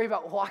a story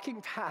about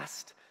walking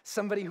past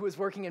somebody who was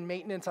working in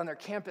maintenance on their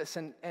campus,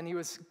 and he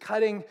was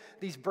cutting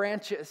these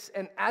branches,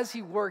 and as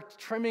he worked,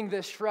 trimming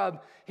this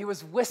shrub, he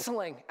was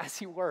whistling as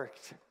he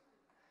worked.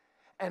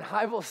 And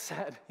Hybels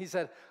said,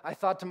 I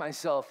thought to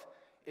myself,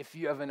 if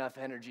you have enough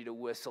energy to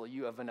whistle,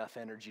 you have enough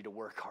energy to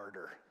work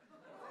harder.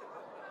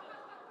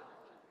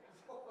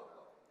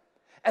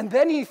 And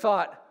then he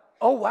thought,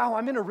 oh, wow,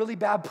 I'm in a really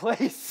bad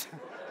place.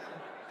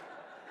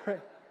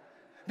 Right?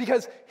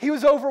 Because he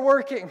was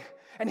overworking,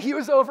 and he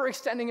was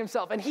overextending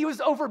himself, and he was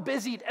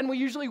overbusied, and we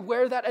usually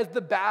wear that as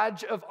the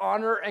badge of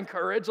honor and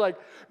courage, like,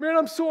 man,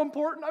 I'm so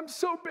important, I'm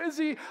so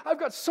busy, I've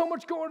got so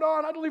much going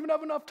on, I don't even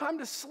have enough time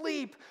to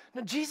sleep.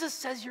 Now, Jesus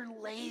says you're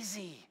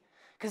lazy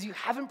because you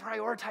haven't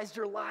prioritized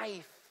your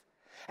life.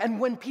 And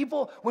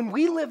when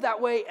we live that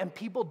way and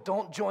people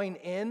don't join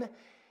in,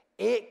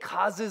 it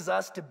causes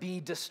us to be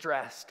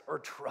distressed or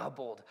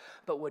troubled.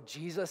 But what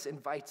Jesus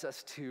invites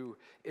us to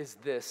is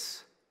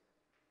this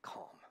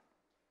calm.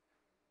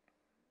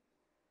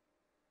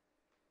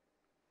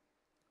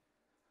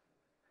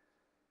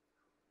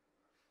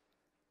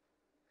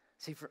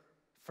 See,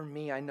 for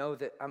me, I know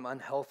that I'm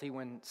unhealthy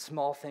when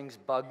small things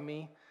bug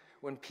me,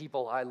 when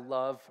people I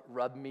love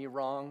rub me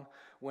wrong,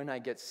 when I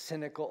get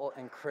cynical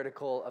and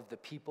critical of the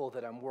people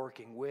that I'm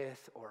working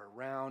with or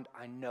around.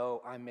 I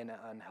know I'm in an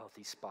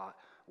unhealthy spot.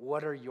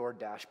 What are your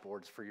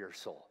dashboards for your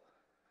soul?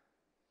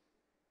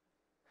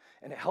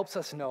 And it helps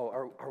us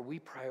know, are we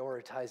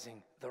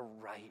prioritizing the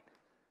right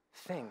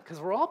thing? Because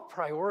we're all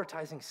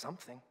prioritizing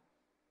something.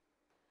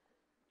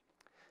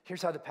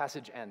 Here's how the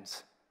passage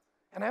ends.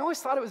 And I always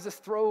thought it was this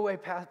throwaway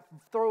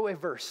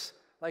verse,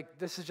 like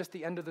this is just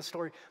the end of the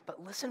story.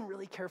 But listen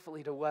really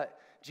carefully to what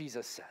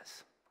Jesus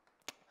says.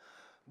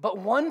 But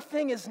one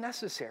thing is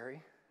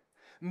necessary.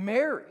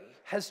 Mary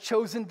has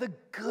chosen the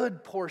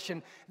good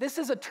portion. This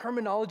is a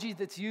terminology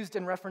that's used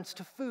in reference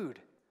to food.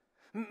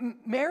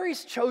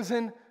 Mary's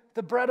chosen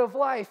the bread of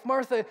life.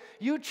 Martha,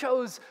 you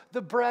chose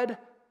the bread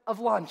of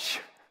lunch.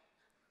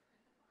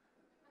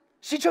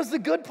 She chose the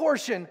good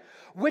portion,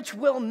 which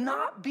will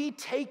not be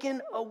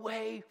taken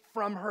away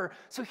from her.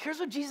 So here's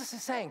what Jesus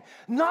is saying.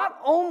 Not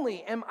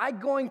only am I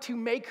going to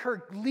make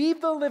her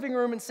leave the living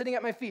room and sitting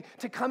at my feet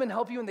to come and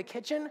help you in the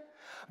kitchen,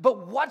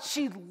 but what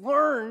she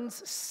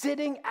learns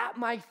sitting at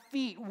my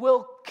feet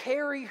will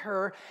carry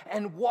her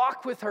and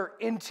walk with her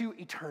into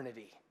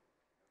eternity.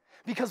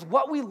 Because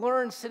what we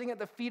learn sitting at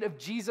the feet of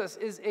Jesus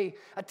is a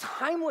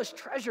timeless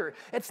treasure.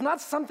 It's not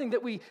something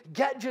that we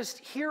get just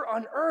here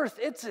on earth.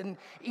 It's an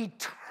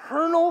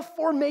eternal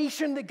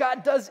formation that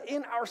God does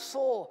in our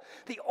soul.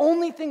 The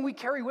only thing we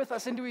carry with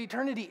us into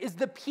eternity is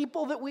the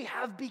people that we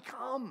have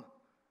become.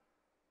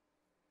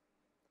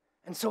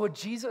 And so what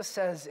Jesus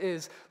says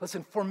is,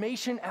 listen,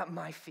 formation at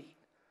my feet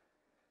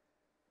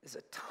is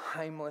a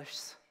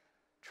timeless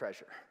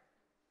treasure.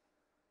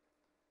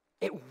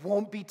 It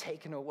won't be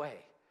taken away.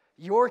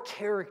 Your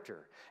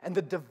character and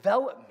the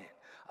development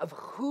of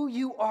who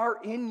you are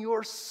in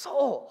your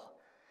soul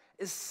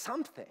is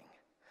something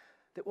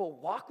that will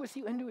walk with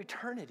you into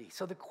eternity.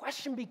 So the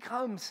question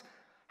becomes,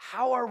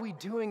 how are we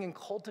doing in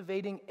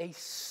cultivating a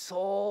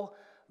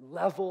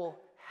soul-level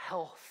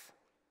health?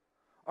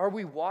 Are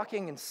we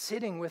walking and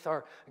sitting with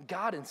our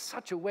God in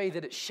such a way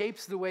that it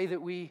shapes the way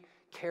that we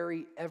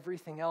carry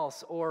everything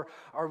else? Or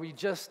are we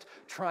just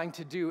trying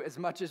to do as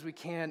much as we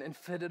can and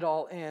fit it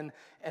all in?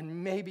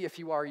 And maybe if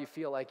you are, you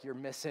feel like you're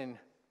missing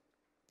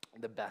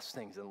the best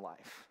things in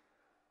life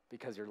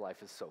because your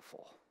life is so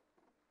full.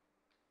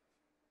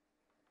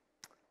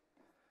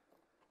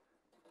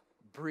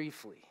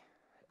 Briefly,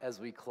 as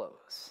we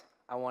close,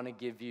 I want to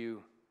give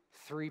you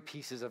 3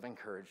 pieces of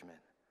encouragement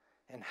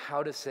and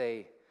how to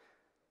say,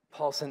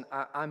 Paulson,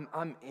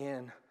 I'm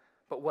in,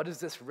 but what does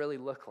this really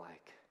look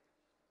like?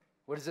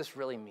 What does this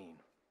really mean?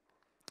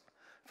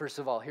 First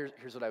of all,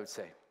 here's what I would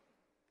say.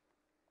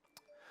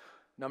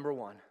 Number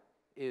 1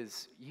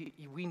 is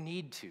we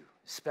need to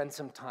spend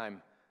some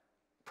time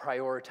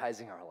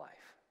prioritizing our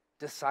life,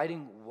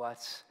 deciding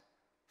what's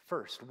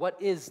first.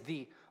 What is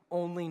the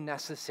only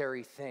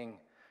necessary thing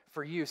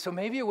for you? So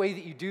maybe a way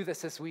that you do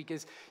this week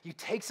is you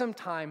take some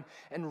time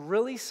and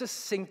really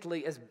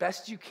succinctly, as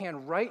best you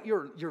can, write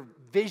your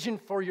vision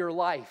for your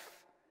life.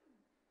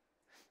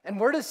 And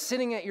where does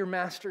sitting at your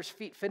master's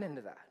feet fit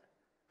into that?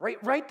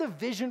 Write the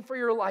vision for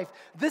your life.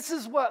 This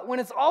is what,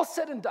 when it's all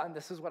said and done,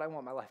 this is what I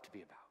want my life to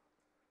be about.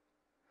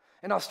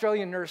 An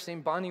Australian nurse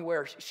named Bonnie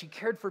Ware, she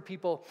cared for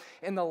people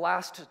in the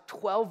last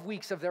 12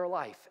 weeks of their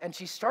life. And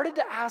she started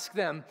to ask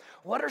them,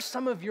 what are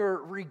some of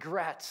your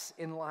regrets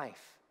in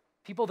life?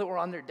 People that were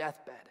on their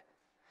deathbed.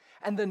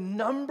 And the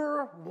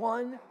number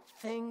 1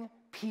 thing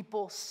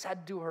people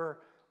said to her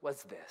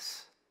was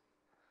this: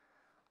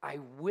 I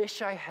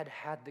wish I had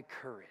had the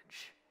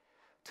courage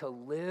to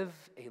live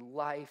a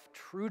life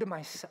true to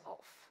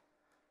myself,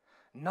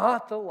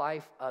 not the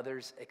life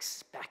others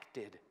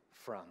expected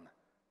from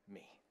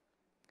me.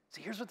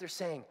 So here's what they're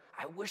saying.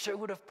 I wish I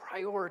would have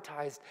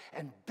prioritized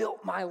and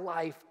built my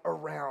life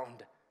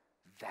around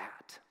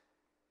that.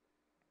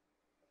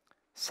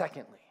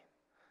 Secondly,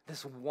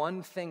 this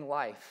one thing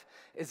life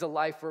is a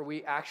life where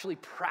we actually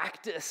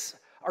practice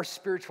our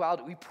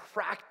spirituality. We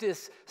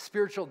practice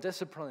spiritual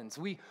disciplines.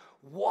 We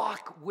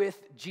walk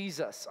with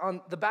Jesus.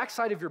 On the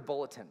backside of your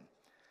bulletin,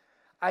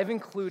 I've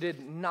included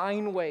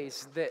 9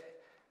 ways that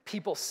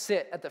people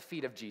sit at the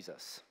feet of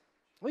Jesus.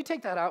 Let me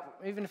take that out,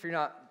 even if you're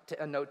not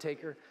a note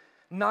taker.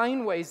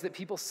 9 ways that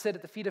people sit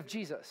at the feet of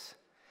Jesus.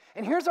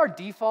 And here's our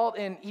default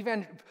in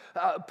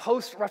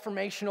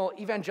post-reformational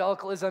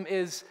evangelicalism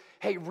is,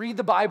 hey, read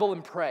the Bible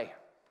and pray.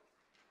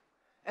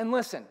 And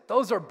listen,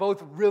 those are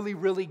both really,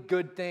 really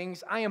good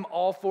things. I am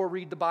all for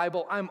read the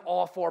Bible. I'm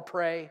all for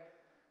pray.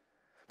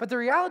 But the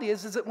reality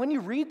is that when you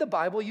read the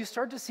Bible, you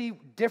start to see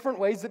different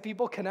ways that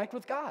people connect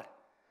with God.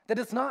 That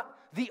it's not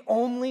the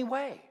only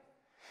way.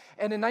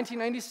 And in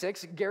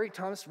 1996, Gary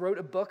Thomas wrote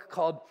a book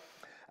called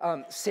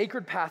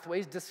Sacred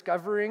Pathways,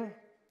 Discover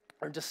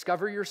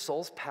Your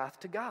Soul's Path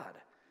to God.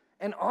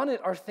 And on it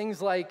are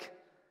things like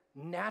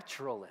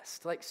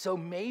naturalist. Like, so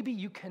maybe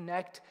you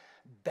connect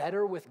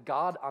better with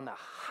God on a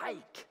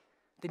hike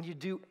than you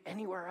do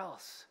anywhere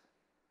else.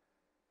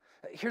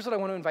 Here's what I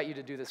want to invite you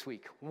to do this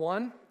week.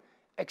 1,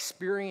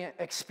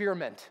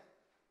 experiment.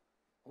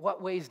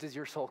 What ways does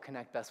your soul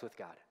connect best with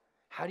God?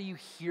 How do you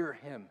hear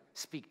him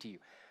speak to you?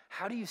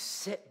 How do you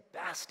sit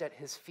best at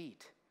his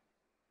feet?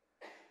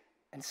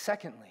 And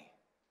secondly,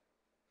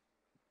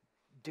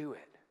 do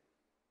it.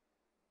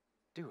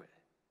 Do it.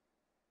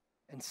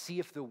 And see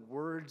if the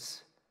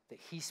words that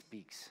he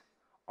speaks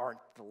aren't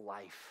the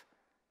life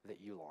that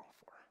you long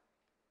for.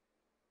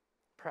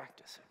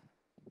 Practice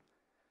it.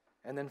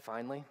 And then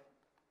finally,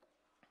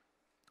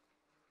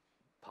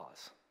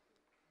 pause.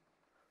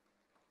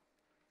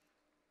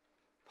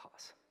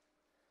 Pause.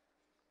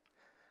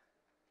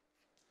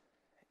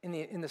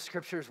 In the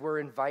scriptures, we're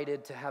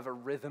invited to have a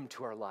rhythm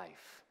to our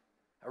life,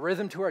 a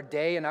rhythm to our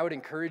day, and I would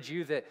encourage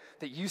you that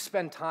you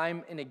spend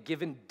time in a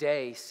given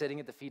day sitting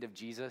at the feet of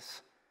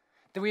Jesus,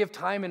 that we have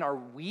time in our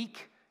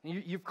week.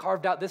 You've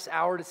carved out this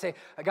hour to say,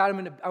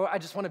 God, I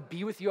just want to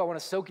be with you. I want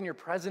to soak in your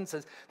presence.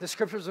 As the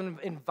scriptures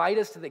invite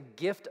us to the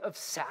gift of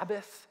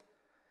Sabbath,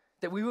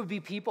 that we would be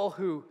people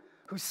who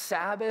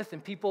Sabbath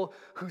and people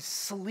who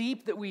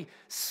sleep, that we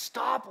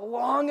stop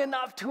long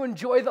enough to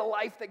enjoy the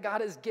life that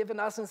God has given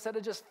us instead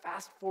of just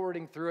fast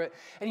forwarding through it.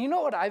 And you know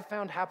what I've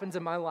found happens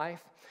in my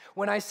life?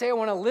 When I say I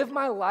want to live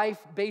my life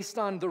based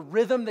on the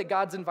rhythm that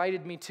God's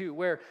invited me to,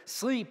 where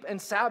sleep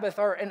and Sabbath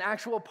are an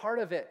actual part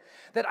of it,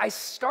 that I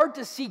start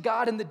to see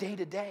God in the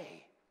day-to-day.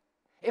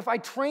 If I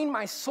train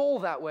my soul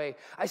that way,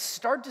 I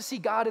start to see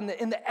God in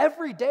the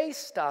everyday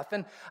stuff.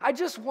 And I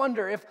just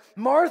wonder if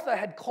Martha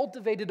had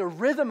cultivated a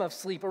rhythm of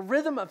sleep, a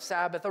rhythm of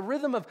Sabbath, a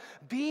rhythm of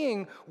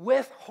being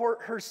with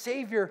her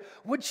Savior,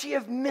 would she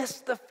have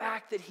missed the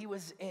fact that he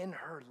was in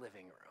her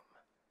living room?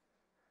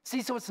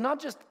 See, so it's not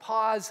just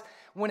pause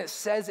when it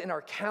says in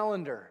our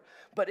calendar,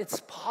 but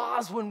it's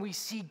pause when we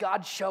see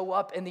God show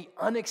up in the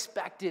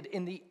unexpected,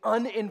 in the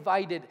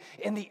uninvited,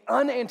 in the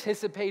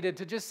unanticipated,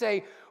 to just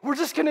say, we're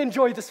just going to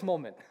enjoy this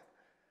moment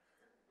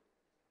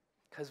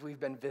because we've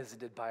been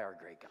visited by our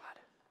great God.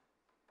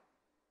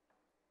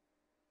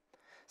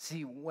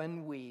 See,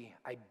 when we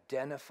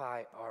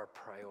identify our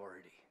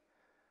priority,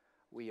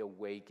 we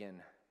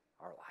awaken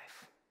our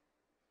life.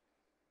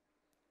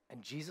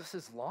 And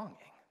Jesus' longing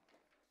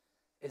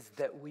is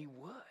that we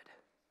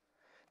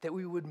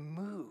would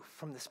move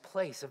from this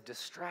place of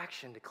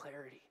distraction to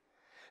clarity,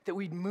 that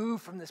we'd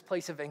move from this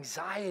place of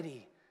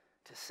anxiety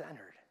to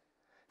centered,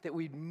 that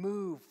we'd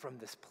move from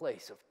this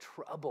place of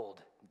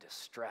troubled,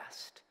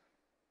 distressed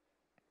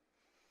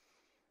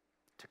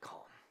to calm.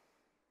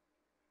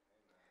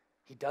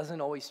 He doesn't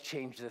always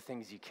change the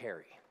things you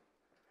carry,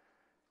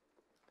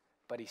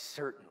 but he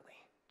certainly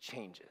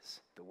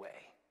changes the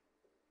way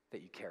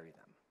that you carry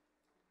them.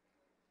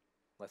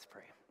 Let's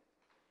pray.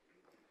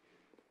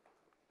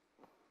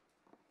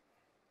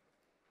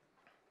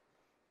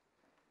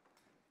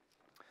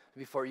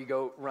 Before you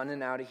go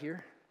running out of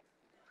here,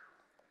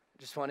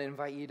 I just want to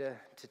invite you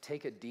to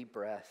take a deep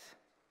breath,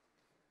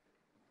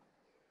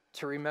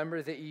 to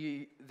remember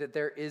that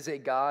there is a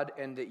God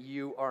and that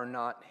you are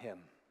not him.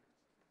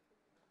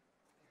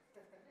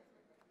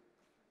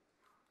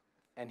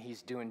 And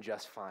he's doing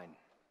just fine.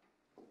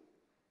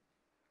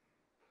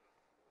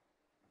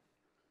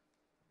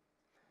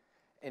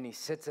 And he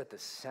sits at the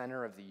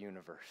center of the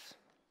universe,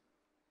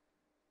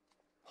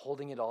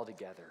 holding it all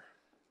together.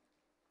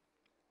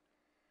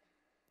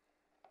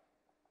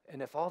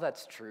 And if all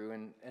that's true,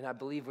 and I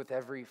believe with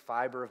every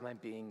fiber of my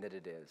being that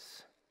it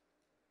is,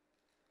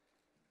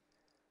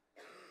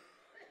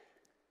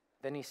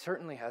 then he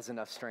certainly has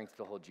enough strength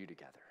to hold you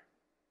together.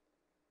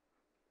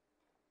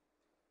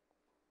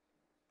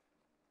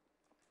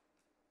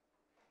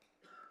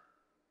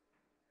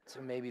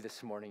 So maybe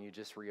this morning you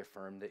just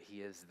reaffirm that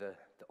he is the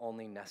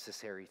only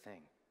necessary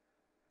thing,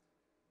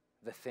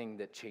 the thing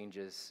that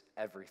changes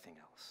everything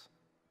else,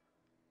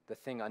 the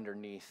thing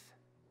underneath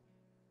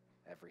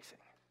everything.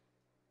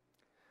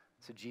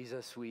 So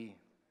Jesus, we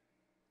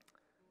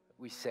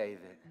say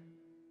that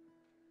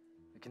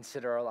we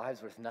consider our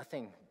lives worth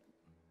nothing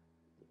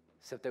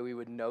except that we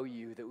would know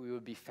you, that we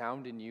would be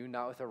found in you,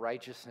 not with a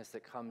righteousness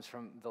that comes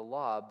from the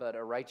law, but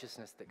a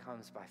righteousness that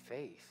comes by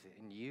faith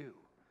in you,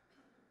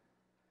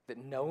 that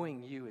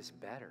knowing you is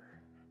better.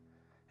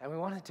 And we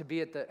want it to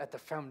be at the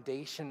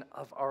foundation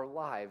of our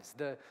lives,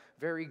 the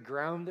very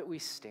ground that we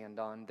stand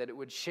on, that it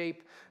would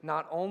shape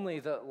not only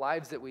the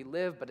lives that we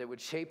live, but it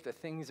would shape the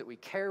things that we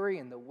carry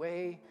and the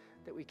way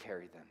that we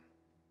carry them.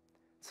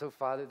 So,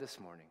 Father, this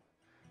morning,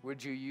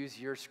 would you use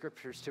your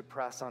scriptures to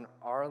press on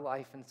our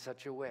life in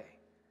such a way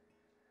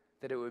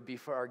that it would be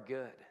for our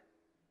good,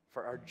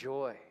 for our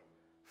joy,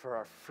 for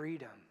our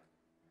freedom,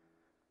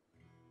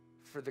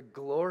 for the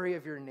glory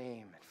of your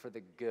name, and for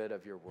the good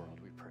of your world,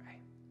 we pray.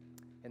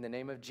 In the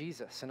name of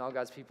Jesus. And all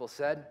God's people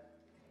said,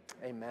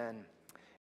 amen.